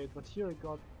 6 to 8, but here I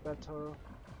got better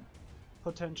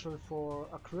potential for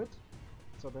a crit,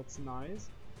 so that's nice.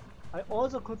 I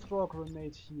also could throw a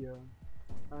grenade here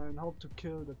and hope to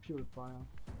kill the purifier.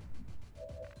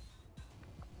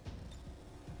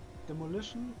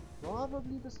 Demolition,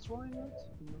 probably destroying it,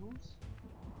 who knows?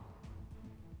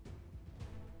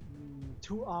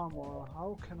 2 armor,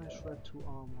 how can I shred 2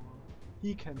 armor?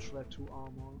 He can shred 2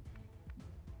 armor.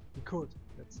 He could,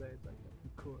 let's say it like that, he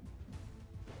could.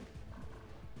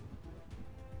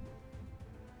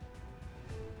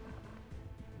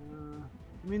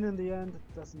 I mean, in the end,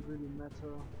 it doesn't really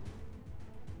matter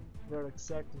where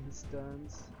exactly he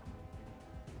stands.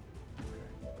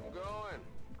 I'm going.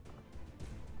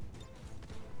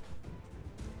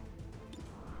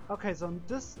 Okay, so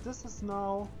this is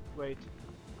now... wait.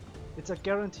 It's a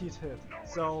guaranteed hit,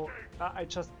 so I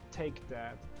just take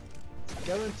that. It's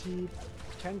guaranteed,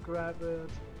 can grab it,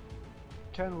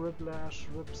 can whiplash,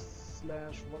 rip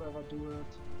slash, whatever, do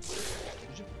it.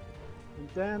 And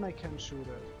then I can shoot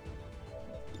it.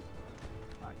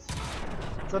 Nice.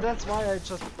 So that's why I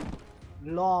just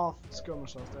love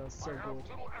skirmishers, they're so good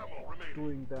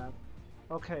doing that.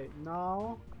 Okay,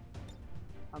 now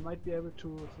I might be able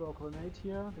to throw a grenade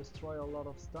here, destroy a lot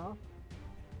of stuff.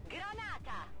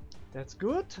 Granata! That's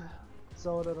good,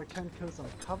 so that I can kill some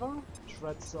cover,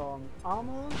 shred some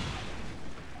armor.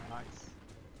 Nice.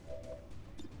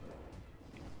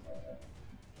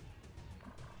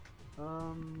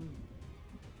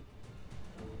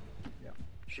 Yeah.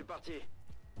 Je suis parti.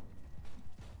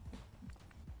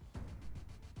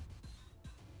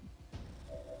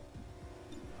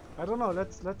 I don't know.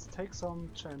 Let's take some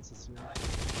chances here.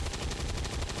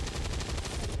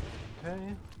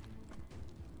 Okay.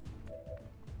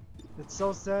 It's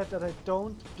so sad that I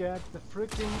don't get the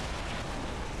freaking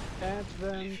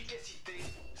advent.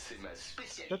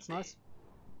 That's nice.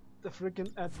 The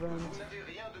freaking advent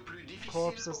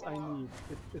corpses I need.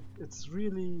 It's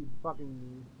really bugging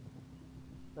me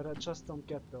that I just don't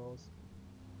get those.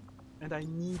 And I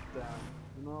need them,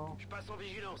 you know? Je passe en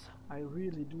vigilance. I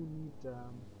really do need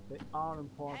them. They are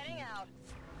important. Heading out.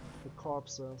 The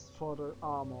corpses for the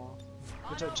armor,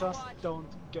 which I just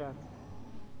don't get.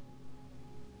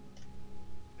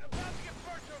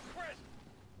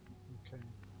 Okay.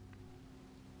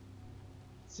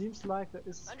 Seems like there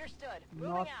is Understood.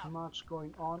 not Moving out. much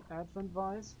going on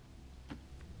advent-wise,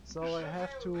 so I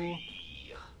have to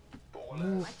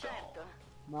move Certo.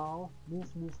 now.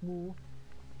 Move.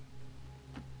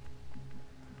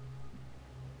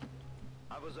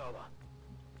 À vos ordres.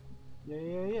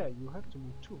 Yeah, you have to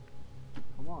move too.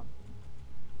 Come on.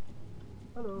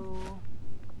 Hello.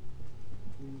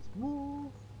 Please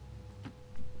move.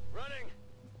 Running.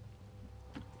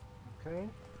 Okay.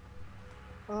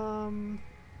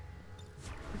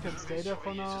 We can stay there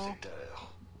for now.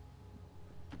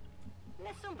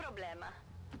 Nessun problema.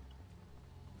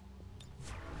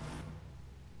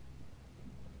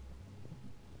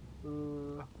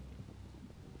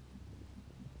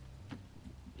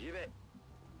 J'y vais.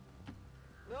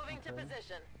 to Okay.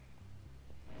 position.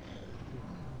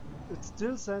 It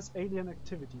still says alien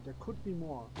activity. There could be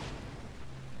more.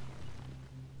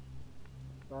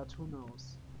 But who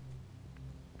knows?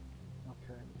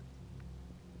 Okay.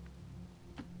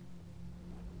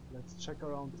 Let's check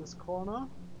around this corner.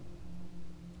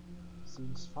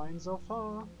 Seems fine so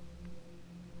far.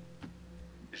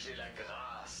 J'ai la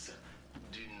grâce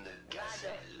d'une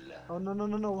gazelle. Oh no no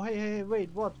no no! Hey hey hey! Wait!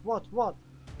 What?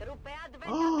 Truppe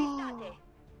advent avvistate.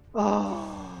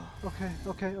 Oh.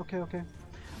 Okay.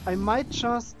 I might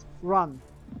just run.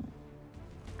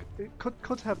 It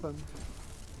could happen.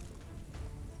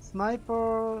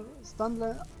 Sniper, stun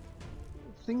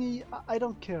thingy. I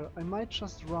don't care. I might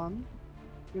just run.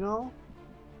 You know.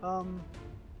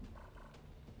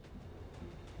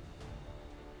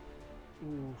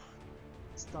 Oof.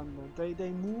 Stun. They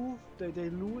move. They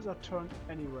lose a turn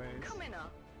anyways. Come in now.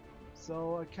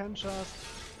 So I can just.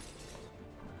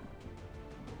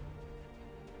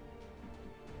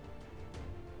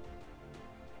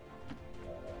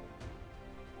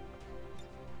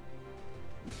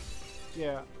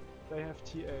 Yeah, they have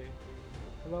TA.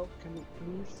 Hello, can you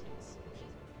please?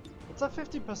 It's a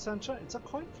 50% chance. It's a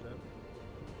coin flip.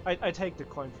 I take the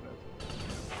coin flip.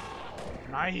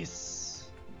 Nice.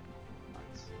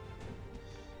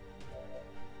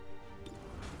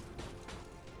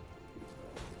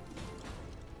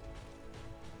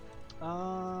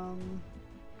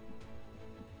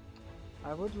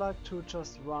 I would like to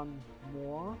just run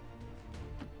more.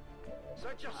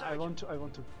 I want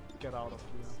to get out of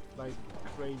here like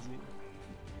crazy.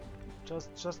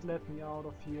 Just let me out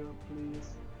of here, please.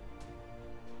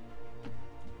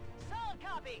 Solid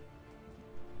copy.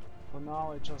 For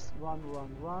now, I just run.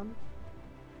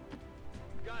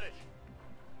 Got it.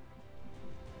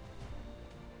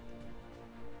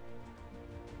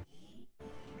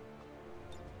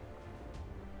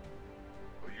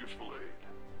 A useful aid.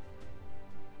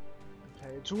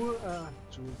 Okay,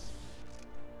 Jules.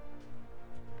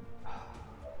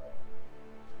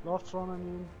 Loftron, I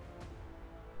mean,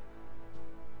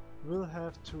 will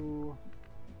have to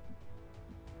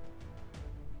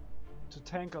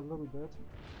tank a little bit.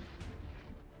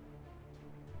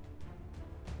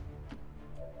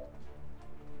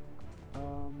 I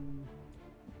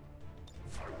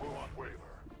will not waver.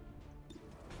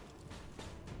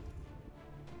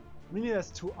 Mini has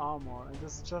 2 armor, and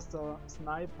this is just a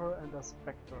sniper and a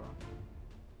spectre.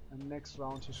 And next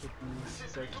round he should be C'est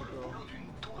safe to plutôt le go. boulot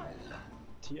d'une toile.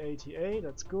 TA,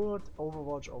 that's good.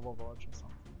 Overwatch or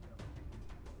something.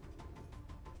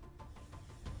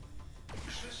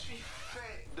 Je suis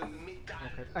fait de métal.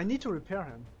 Okay, I need to repair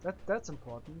him. That's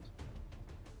important.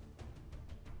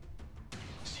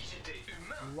 Si j'étais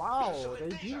humain, Wow, je serais they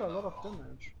déjà deal a lot of mort.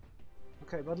 damage.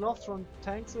 Okay, but Loftron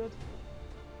tanks it.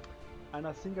 And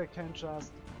I think I can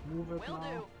just move it Will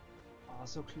now. do. Ah,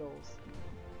 so close.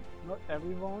 Not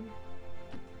everyone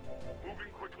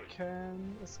Moving quickly.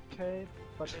 can escape,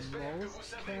 but J'espère que vous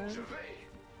most savez où can. je vais.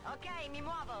 Ok, mi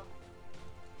muovo.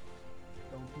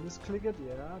 Don't misclick it,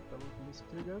 yeah, don't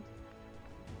misclick it.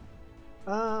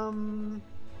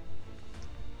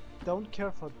 Don't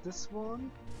care for this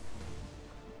one.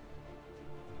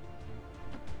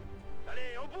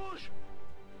 Allez, on bouge.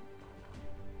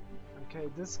 Okay,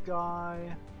 this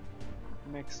guy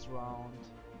next round.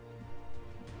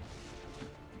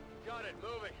 Got it,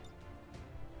 moving.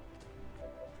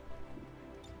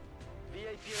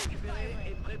 VIP récupéré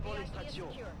et prêt pour l'extraction.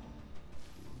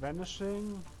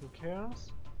 Vanishing, who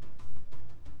cares?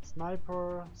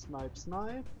 Sniper,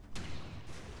 snipe.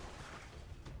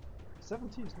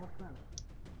 70 is not bad.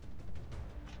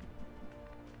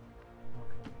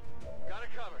 Okay. Got it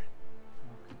covered.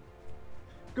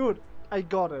 Good, I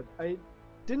got it. I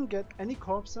didn't get any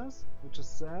corpses, which is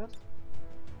sad.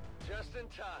 Just in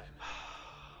time.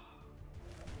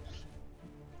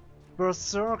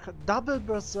 Berserker, double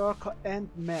Berserker and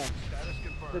mech. Status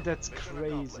confirmed. That's Mission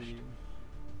crazy. accomplished.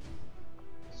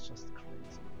 It's just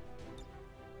crazy.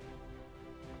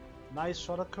 Nice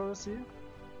shot accuracy.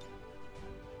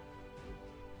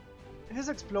 His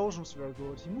explosions were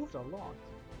good. He moved a lot.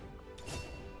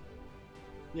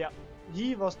 Yeah,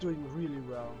 he was doing really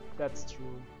well. That's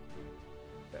true.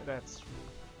 That's true.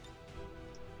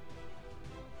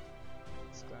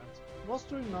 What's that? Was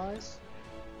doing nice.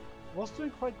 Was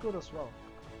doing quite good as well.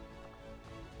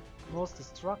 Most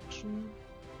destruction.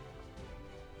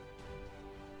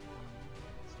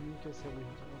 Sneakers, heavy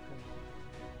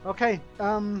hitter. Okay.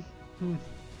 Okay.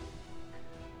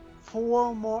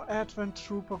 4 more Advent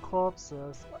Trooper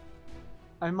corpses.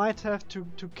 I might have to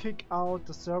kick out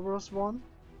the Cerberus one.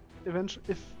 Eventually,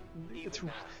 if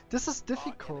this is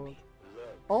difficult.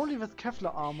 Look, Only with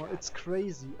Kevlar armor, it's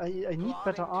crazy. I need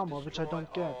better armor, which I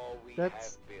don't get.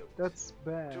 That's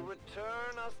bad. To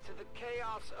return us to the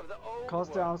chaos of the old Because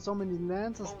there are world. so many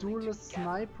lancers, Only duelists, together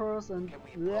snipers, and can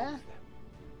we yeah, oppose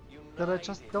them. that I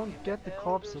just United don't in get the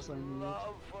corpses I elders' need.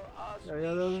 love for us, Yeah, we yeah,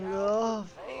 shall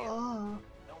prevail.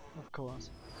 of course.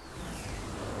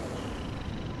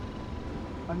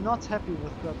 I'm not happy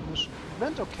with that mission. It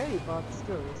went okay, but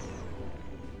still.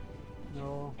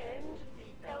 No. End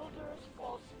the Elder's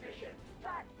false vision.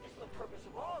 That is the purpose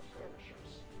of all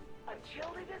skirmishers.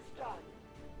 Until it is done,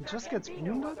 It just there gets can be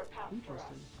no wounded? other path for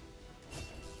Interesting.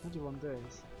 us. 21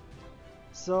 days.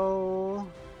 So...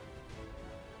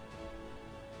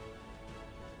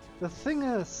 the thing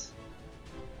is...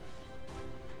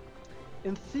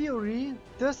 in theory,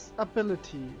 this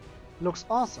ability looks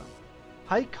awesome.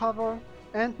 High cover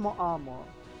and more armor.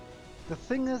 The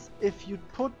thing is, if you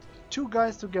put two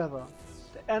guys together,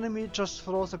 the enemy just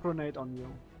throws a grenade on you.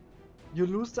 You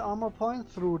lose the armor point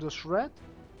through the shred,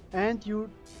 and you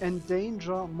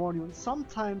endanger more units.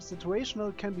 Sometimes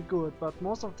situational can be good, but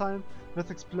most of the time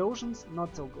with explosions,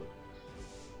 not so good.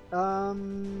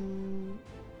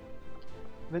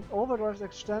 When overdrives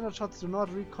extended shots do not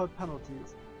recoil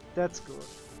penalties. That's good.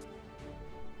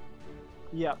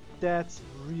 Yeah, that's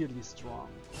really strong.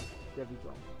 There we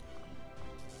go.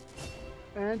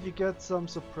 And you get some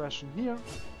suppression here.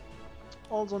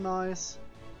 Also nice.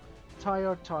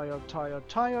 Tired, tired, tired,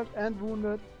 tired, and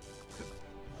wounded.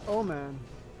 Oh man.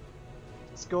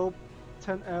 Scope,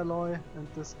 10 alloy, and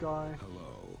this guy.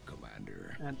 Hello,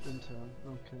 Commander. And intern,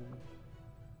 okay.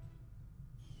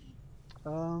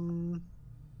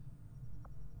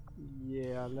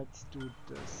 Yeah, let's do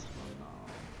this for now.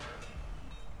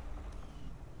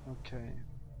 Okay.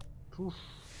 Poof.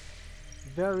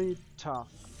 Very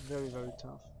tough. Very, very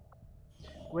tough.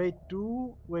 Wait,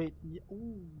 ooh.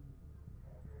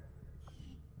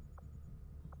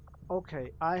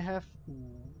 Okay, I have to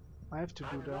do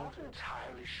I'm that. not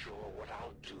entirely sure what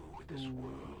I'll do with this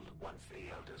world once the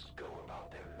elders go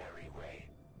about their merry way.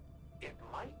 It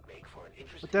might make for an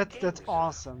interesting But game that's reserve.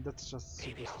 awesome. That's just super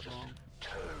Maybe I'll just strong.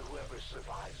 turn whoever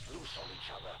survives loose on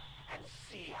each other and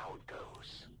see how it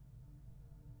goes.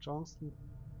 Johnston.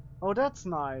 Oh, that's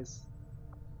nice.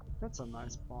 That's a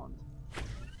nice bond.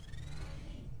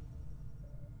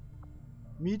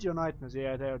 Meet your nightmares.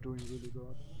 Yeah, they are doing really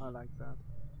good. I like that.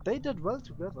 They did well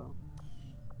together.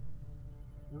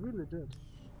 They really did.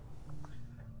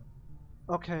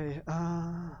 Okay.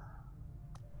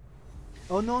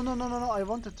 Oh no! I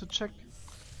wanted to check.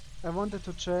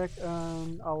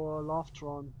 Our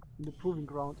Loftron in the proving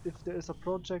ground. If there is a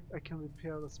project, I can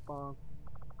repair the spark.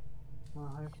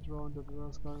 I have drawn the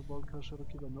reverse guard, Volker, Shadow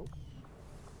Keeper. Nope.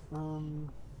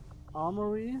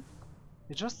 Armory.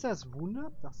 It just says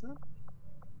wounded, does it?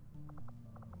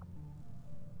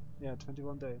 Yeah,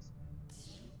 21 days.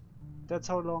 That's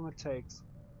how long it takes.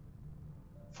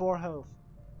 4 health.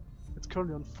 It's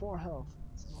currently on 4 health.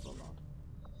 It's not a lot.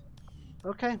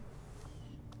 Okay.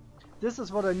 This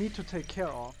is what I need to take care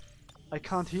of. I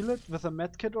can't heal it with a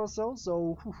medkit or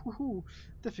so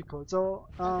difficult. So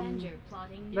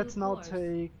let's now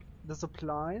take the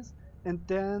supplies and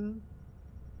then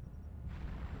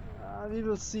we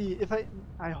will see if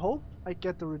I hope I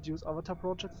get the reduced avatar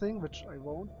project thing, which I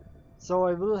won't. So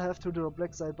I will have to do a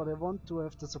black site, but I want to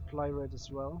have the supply rate as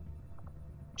well.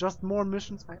 Just more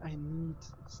missions. I need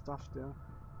stuff there,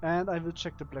 and I will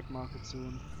check the black market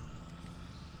soon.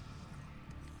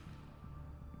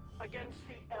 Against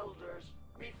the Elders,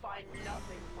 we find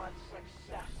nothing but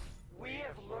success. We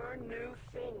have learned new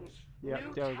things, Yeah,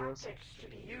 new there it is. tactics to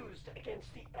be used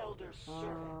against the Elders'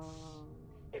 servants.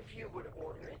 If you would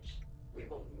order it, we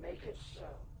will make it so.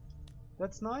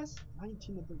 That's nice.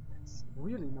 19 ability. That's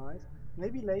really nice.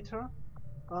 Maybe later.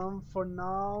 For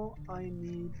now, I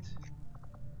need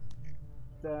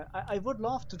the. I would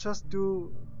love to just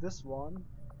do this one.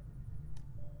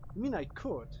 I mean, I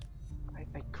could.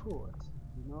 I could.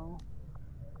 You know.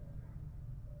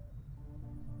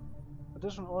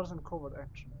 Additional orders and covert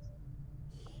actions.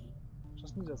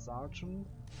 Just need a sergeant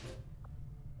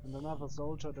and another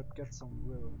soldier that gets some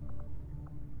will.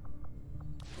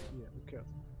 Yeah, who cares?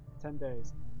 10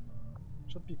 days.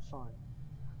 Should be fine.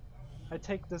 I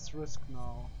take this risk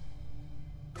now.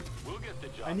 We'll get the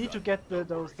job I need to done. get Don't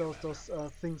those worry about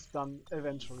it. things done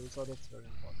eventually, so that's very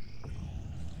important.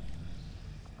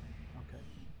 Okay.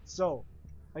 So,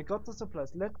 I got the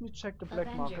supplies. Let me check the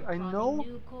black market. I know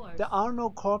there are no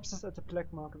corpses at the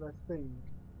black market, I think.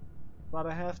 But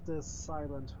I have this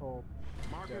silent hope.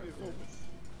 Market is open.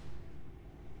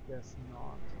 There's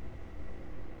not.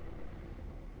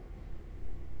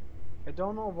 I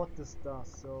don't know what this does,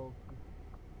 so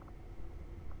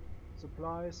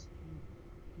Supplies.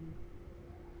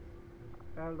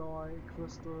 Alloy,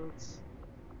 crystals.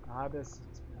 Ah, this is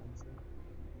expensive.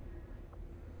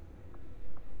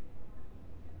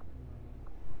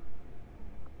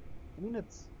 I mean,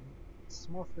 it's a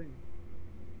small thing.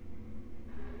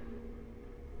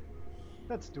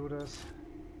 Let's do this.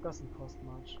 Doesn't cost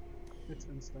much. It's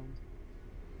instant.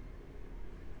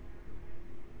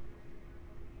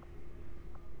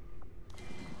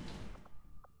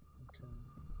 Okay.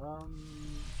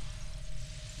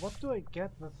 What do I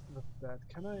get with that?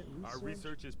 Can I research? Our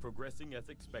research is progressing as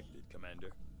expected,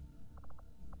 Commander.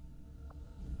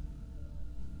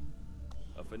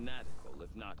 A fanatical,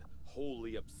 if not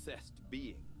wholly obsessed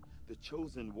being, the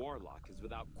chosen warlock is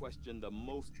without question the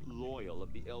most loyal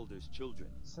of the Elder's children.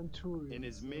 Centurion. In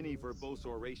his many verbose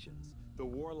orations, the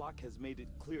warlock has made it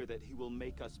clear that he will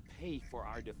make us pay for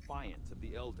our defiance of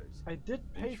the Elders. I did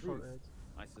pay for truth, it.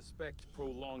 I suspect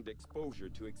prolonged exposure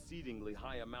to exceedingly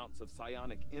high amounts of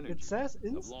psionic energy It says have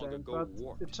long instant, ago but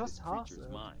warped it just this has creature's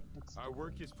it. mind. Our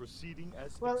work is proceeding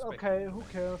as Well, expected. okay, who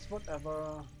cares?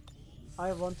 Whatever.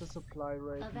 I want the supply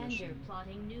rate Avenger mission,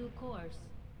 plotting new course.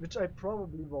 which I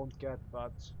probably won't get,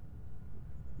 but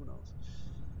who knows?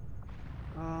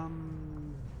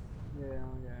 Yeah.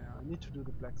 I need to do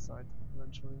the black side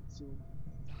eventually soon.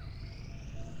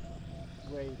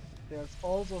 Wait, there's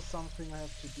also something I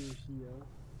have to do here.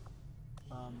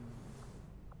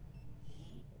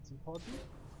 That's important.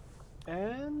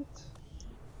 And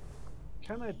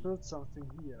can I build something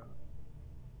here?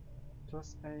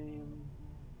 Plus aim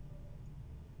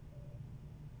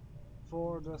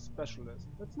for the specialist.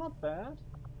 That's not bad.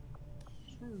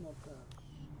 It's really not bad.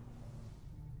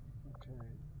 Okay.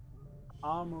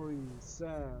 Armory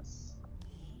says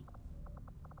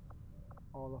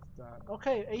all of that.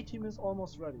 Okay, A-team is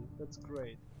almost ready. That's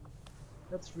great.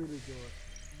 That's really good.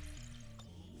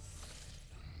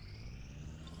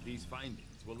 These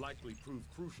findings will likely prove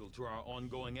crucial to our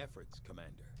ongoing efforts,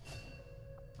 Commander.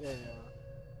 Yeah.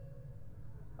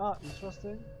 Ah,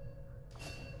 interesting.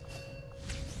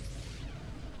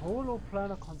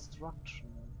 Holoplanar construction.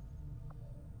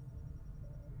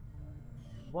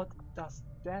 What does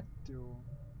that do?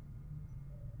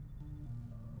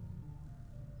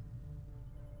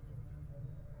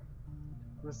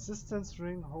 Resistance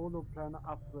ring holoplanar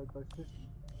upgrade by 50.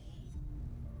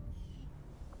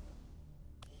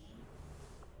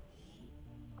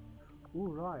 Ooh,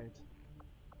 right.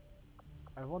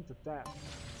 I wanted that.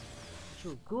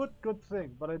 True. Good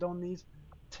thing. But I don't need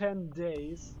 10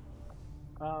 days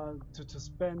to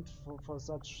spend for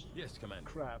such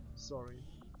crap. Sorry.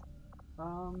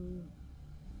 I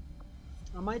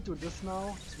might do this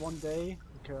now. It's one day.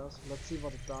 Who cares? Let's see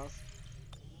what it does.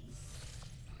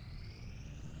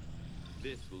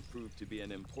 This will prove to be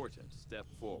an important step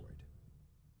forward.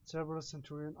 Cerberus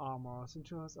Centurion armor.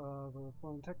 Centurions are the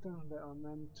foreign tactic. They are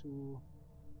meant to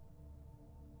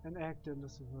enact in the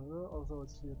civil, although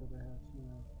it's clear that they have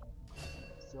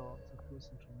so Cerberus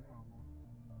Centurion armor.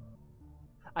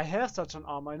 I have such an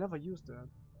armor. I never used it.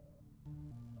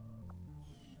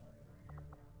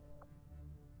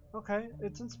 Okay,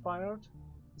 it's inspired.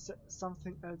 Is there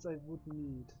something else I would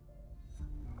need?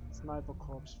 Sniper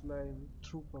Corps, Flame,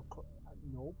 Trooper Corps.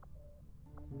 Nope.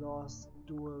 Lost,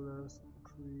 Duelist,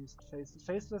 Priest,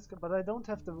 Faceless, but I don't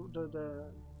have the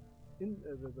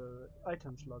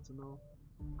item slots, you know.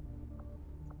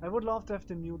 I would love to have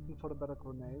the Mutant for the better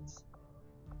grenades.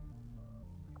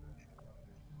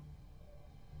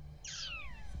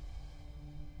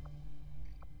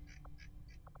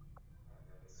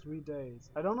 Three days.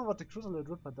 I don't know what the Crusader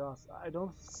Ripper does. I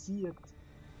don't see it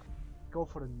go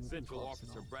for the Mutant. Central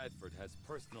Officer Bradford has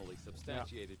personally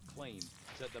substantiated claims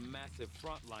that the massive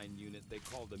frontline unit they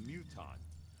call the Muton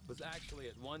was actually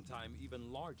at one time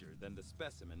even larger than the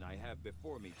specimen I have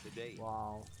before me today.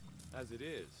 Wow. As it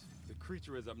is, the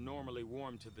creature is abnormally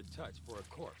warm to the touch for a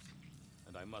corpse,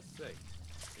 and I must say,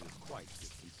 it is quite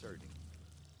disconcerting.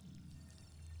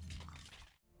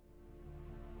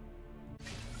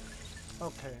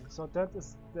 Okay, so that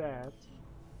is that.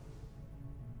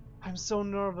 I'm so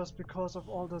nervous because of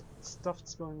all the stuff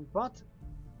that's going, but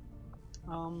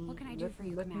what can I do for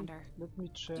you, Commander? Let me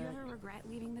check. Do you ever regret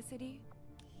leaving the city?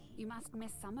 You must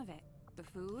miss some of it. The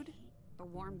food, the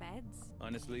warm beds.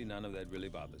 Honestly, none of that really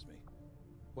bothers me.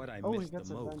 What I Oh, miss he gets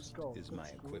the a most advanced goal. is my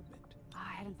That's good. equipment.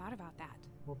 I hadn't thought about that.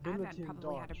 Mobility Advent and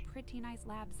probably had dodge. a pretty nice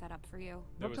lab set up for you.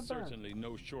 There Not was too bad. certainly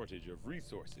no shortage of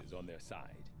resources on their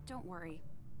side. Don't worry.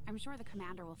 I'm sure the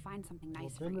commander will find something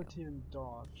nice for you. Mobility and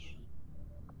dodge.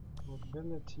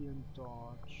 Mobility and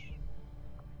dodge.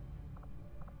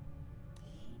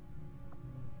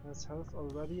 Has health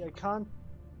already. I can't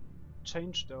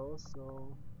change those,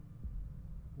 so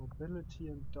Mobility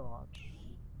and dodge.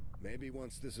 Maybe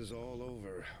once this is all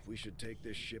over, we should take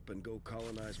this ship and go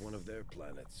colonize one of their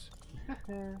planets.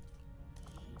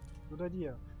 Good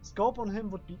idea. Scope on him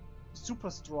would be super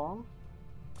strong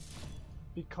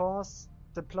because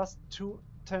the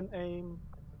 +10 aim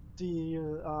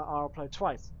deal are applied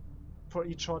twice for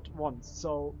each shot once.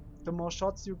 So the more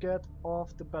shots you get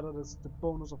off, the better the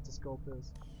bonus of the scope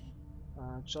is.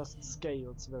 Just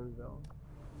scales very well.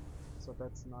 So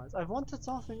that's nice. I wanted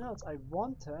something else. I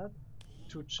wanted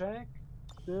to check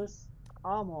this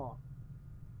armor.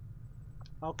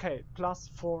 Okay,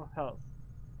 +4 health.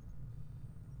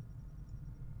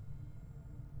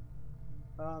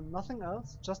 Nothing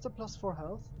else, just a +4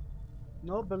 health.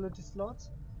 No ability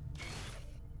slots.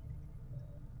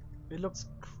 It looks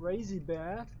crazy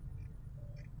bad,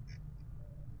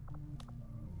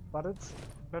 but it's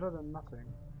better than nothing.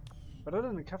 Better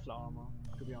than the Kevlar armor,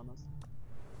 to be honest.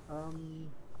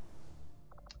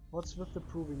 What's with the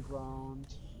Proving Ground?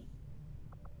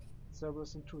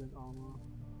 Cerberus and Turing armor.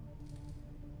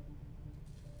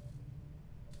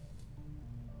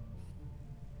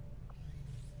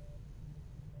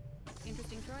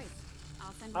 Interesting choice.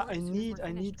 I'll send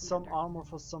I need some armor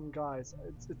for some guys.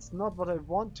 It's not what I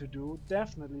want to do,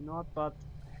 definitely not, but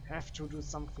I have to do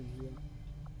something here.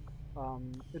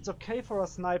 It's okay for a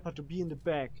sniper to be in the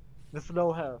back with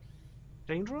low health.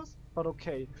 Dangerous, but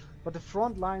okay. But the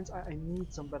front lines, I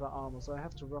need some better armor, so I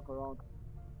have to work around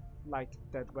like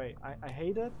that way. I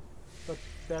hate it, but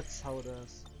that's how it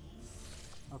is.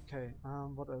 Okay,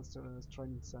 what else there is?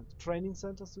 Training center. Training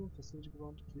center soon. Facility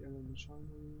ground to clear enemy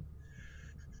machinery.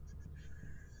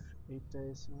 8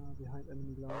 days behind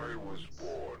enemy lines. I was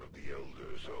born of the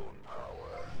Elders' own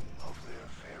power, of their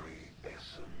very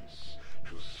essence,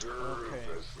 to serve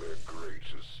as their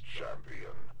greatest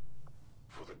champion.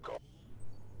 For the god.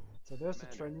 So there's the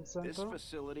training center. This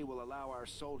facility will allow our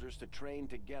soldiers to train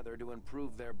together to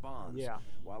improve their bonds,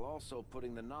 while also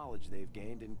putting the knowledge they've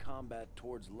gained in combat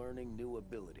towards learning new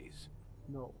abilities.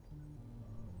 No.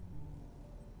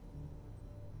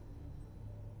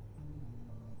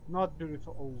 Not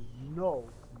beautiful. Oh no.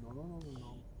 No.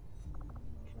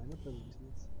 Train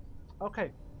abilities.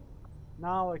 Okay.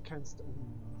 Now I can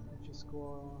if you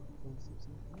score 26.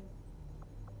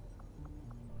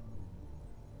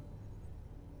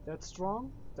 That's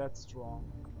strong? That's strong.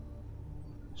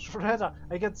 Shredder!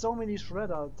 I get so many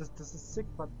Shredder. This is sick,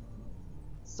 but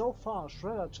so far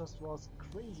Shredder just was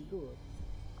crazy good.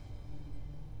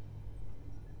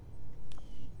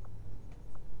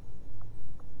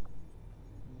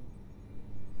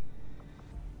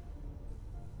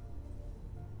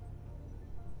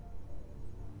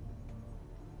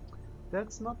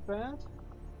 That's not bad.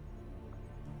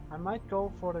 I might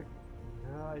go for the...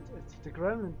 the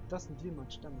Gremlin doesn't deal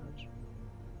much damage.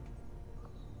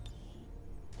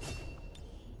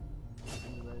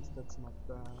 Anyways, that's not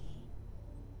bad.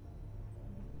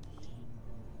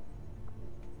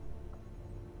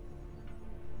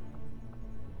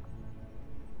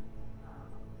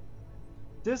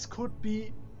 This could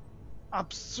be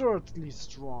absurdly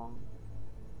strong.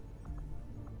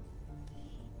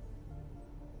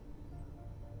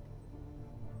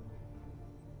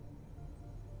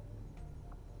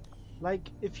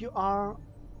 Like, if you are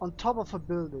on top of a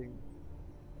building,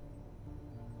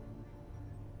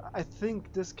 I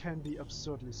think this can be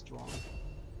absurdly strong.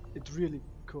 It really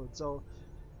could. So,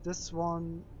 this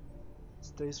one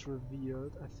stays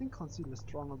revealed. I think Conceal is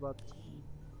stronger, but...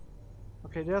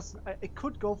 Okay, I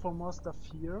could go for more stuff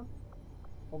here.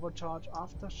 Overcharge,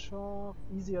 Aftershock,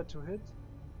 easier to hit.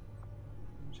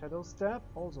 Shadow Step,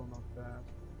 also not bad.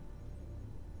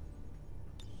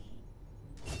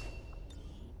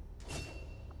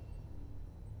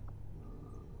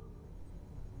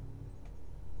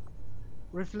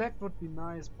 Reflect would be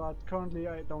nice, but currently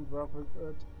I don't work with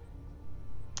it.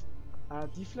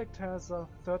 Deflect has a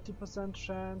 30%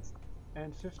 chance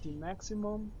and 50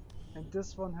 maximum, and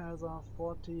this one has a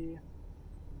 40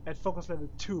 at focus level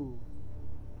 2.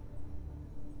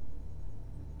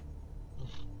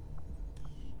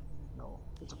 No,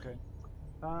 it's okay.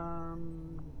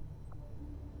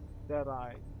 Dead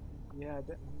Eye. Yeah,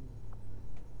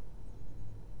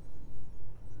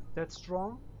 that's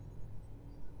strong.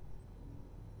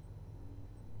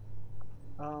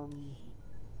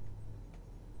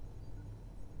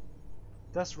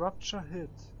 Does Rupture hit?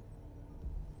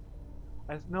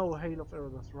 I know Hail of Arrow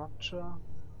does Rupture.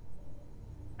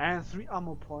 And 3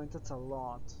 ammo points, that's a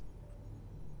lot.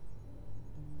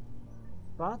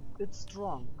 But it's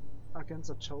strong against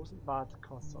a Chosen, but it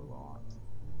costs a lot.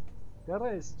 The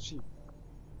other is cheap.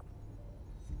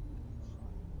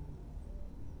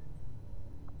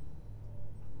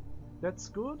 That's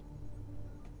good.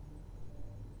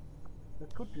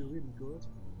 That could be really good.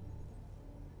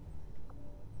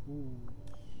 Ooh.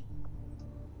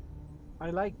 I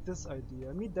like this idea.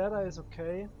 I mean, Data is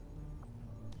okay.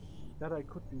 Data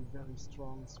could be very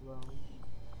strong as well.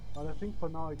 But I think for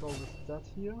now I go with that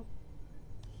here.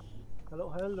 Hello,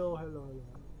 hello, hello, hello.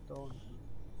 Don't.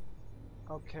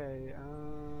 Okay,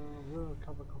 will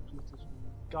cover completed.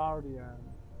 Guardian.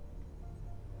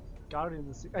 Guardian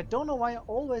is. I don't know why I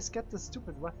always get this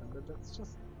stupid weapon, but that's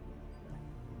just.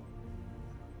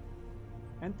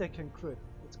 And they can crit.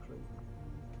 That's crazy.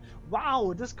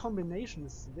 Wow, this combination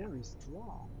is very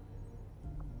strong.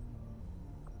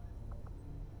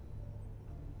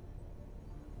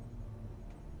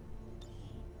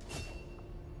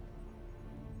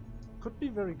 Could be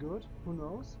very good. Who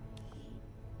knows?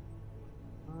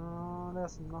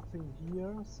 There's nothing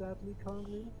here, sadly,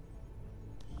 currently.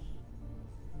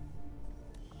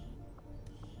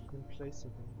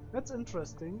 Implaceable. That's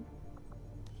interesting.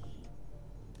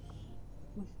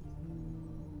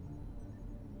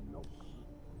 Nope.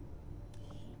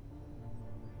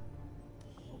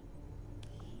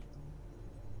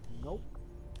 Nope.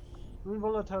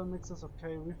 Volatile mix is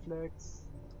okay. Reflex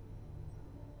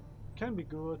can be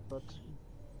good, but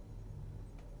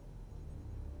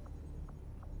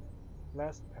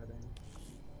blast padding.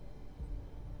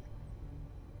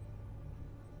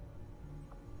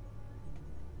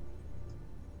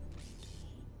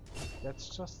 That's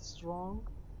just strong.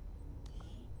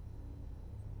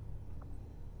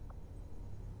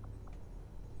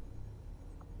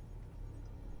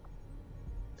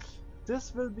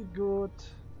 This will be good.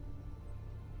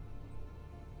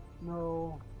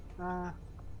 No.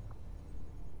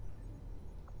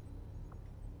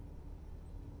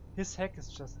 His hack is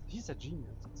just... He's a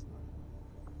genius. It's not.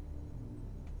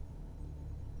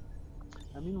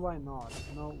 I mean, why not?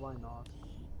 No, why not?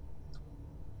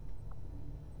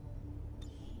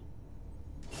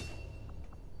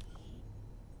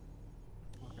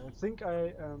 Okay, I think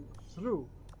I am through.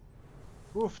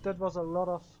 Oof, that was a lot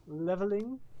of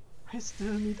leveling. I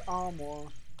still need armor.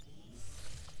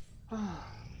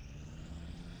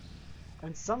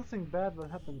 And something bad will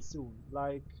happen soon,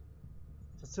 like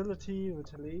facility,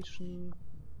 retaliation,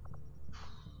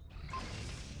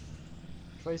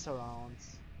 tracer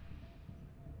rounds.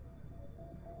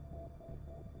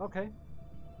 Okay.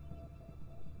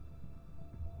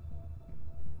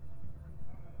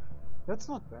 That's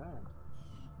not bad.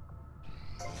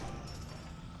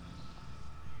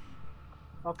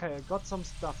 Okay, I got some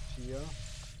stuff here.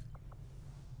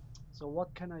 So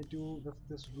what can I do with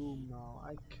this room now?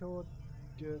 I could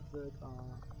give it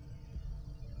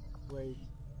wait.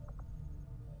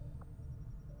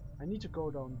 I need to go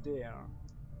down there.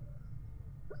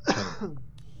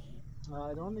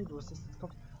 I don't need resistance.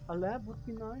 A lab would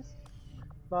be nice,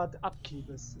 but upkeep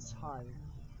is high.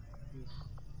 Oof.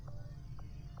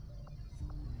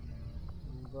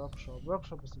 Workshop.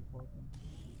 Workshop is important.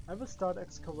 I will start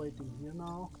excavating here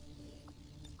now.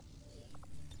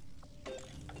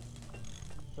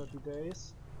 30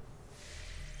 days.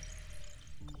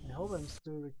 I hope I'm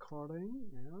still recording.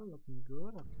 Yeah, looking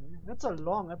good. Okay. That's a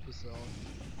long episode.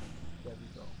 There we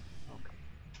go. Okay.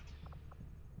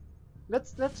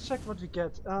 Let's check what we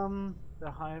get. The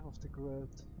Hive of the Grid.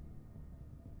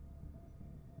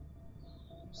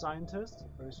 Scientist,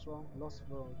 very strong. Lost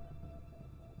World.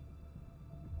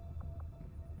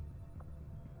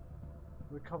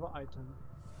 Recover item.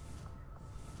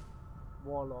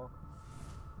 Warlock.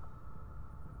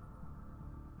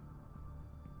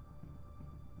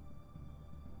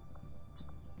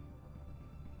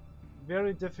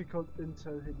 Very difficult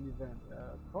intel hidden event.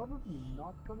 Probably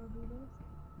not gonna do this.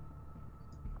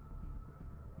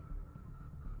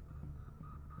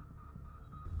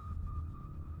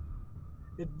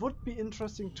 It would be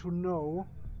interesting to know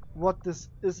what this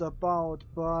is about,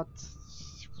 but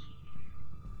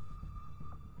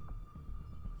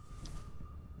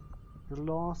the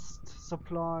lost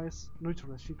supplies,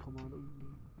 neutral shield command.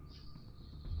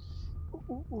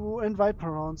 And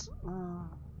Viper rounds.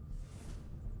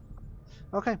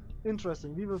 Okay,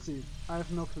 interesting. We will see. I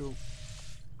have no clue.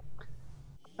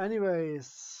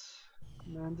 Anyways,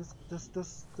 man, this.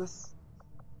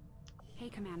 Hey,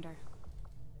 Commander.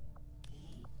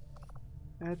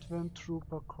 Advent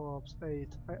Trooper Corps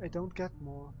 8. I don't get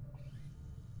more.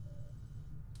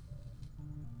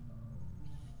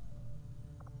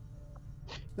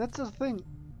 That's the thing.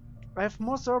 I have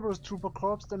more Cerberus Trooper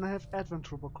Corps than I have Advent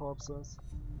Trooper Corpses.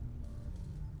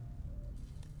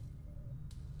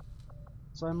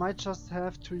 So I might just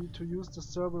have to use the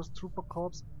Cerberus Trooper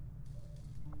Corps.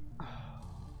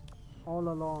 all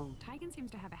along. Tigan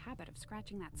seems to have a habit of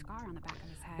scratching that scar on the back of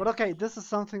his head. But okay, this is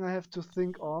something I have to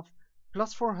think of.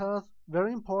 Plus 4 health,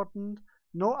 very important.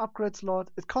 No upgrade slot.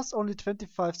 It costs only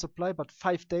 25 supply, but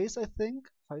 5 days, I think.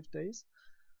 5 days.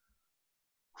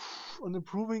 On the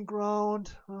proving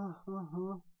ground.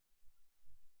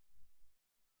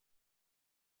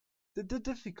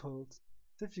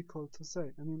 Difficult to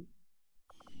say. I mean,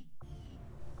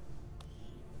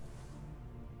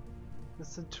 the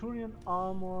Centurion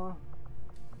armor.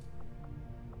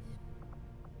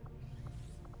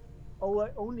 Oh, I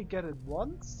only get it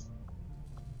once?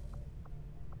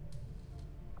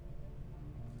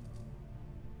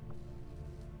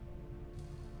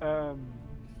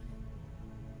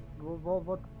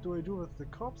 What do I do with the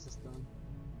corpses then?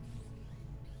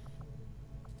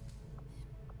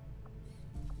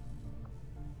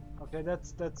 Okay,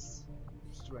 that's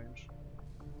strange.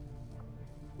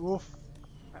 Oof.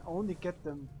 I only get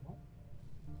them.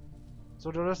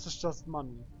 So the rest is just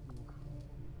money.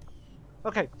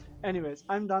 Okay, anyways,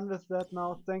 I'm done with that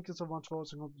now. Thank you so much for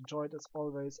watching. Hope you enjoyed. As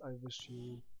always, I wish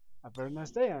you a very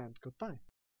nice day and goodbye.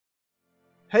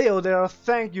 Heyo there,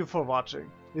 thank you for watching.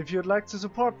 If you'd like to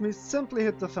support me, simply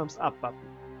hit the thumbs up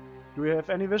button. Do you have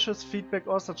any wishes, feedback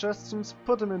or suggestions?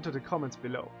 Put them into the comments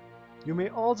below. You may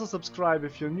also subscribe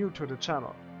if you're new to the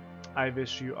channel. I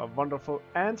wish you a wonderful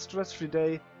and stress-free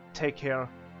day. Take care.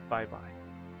 Bye bye.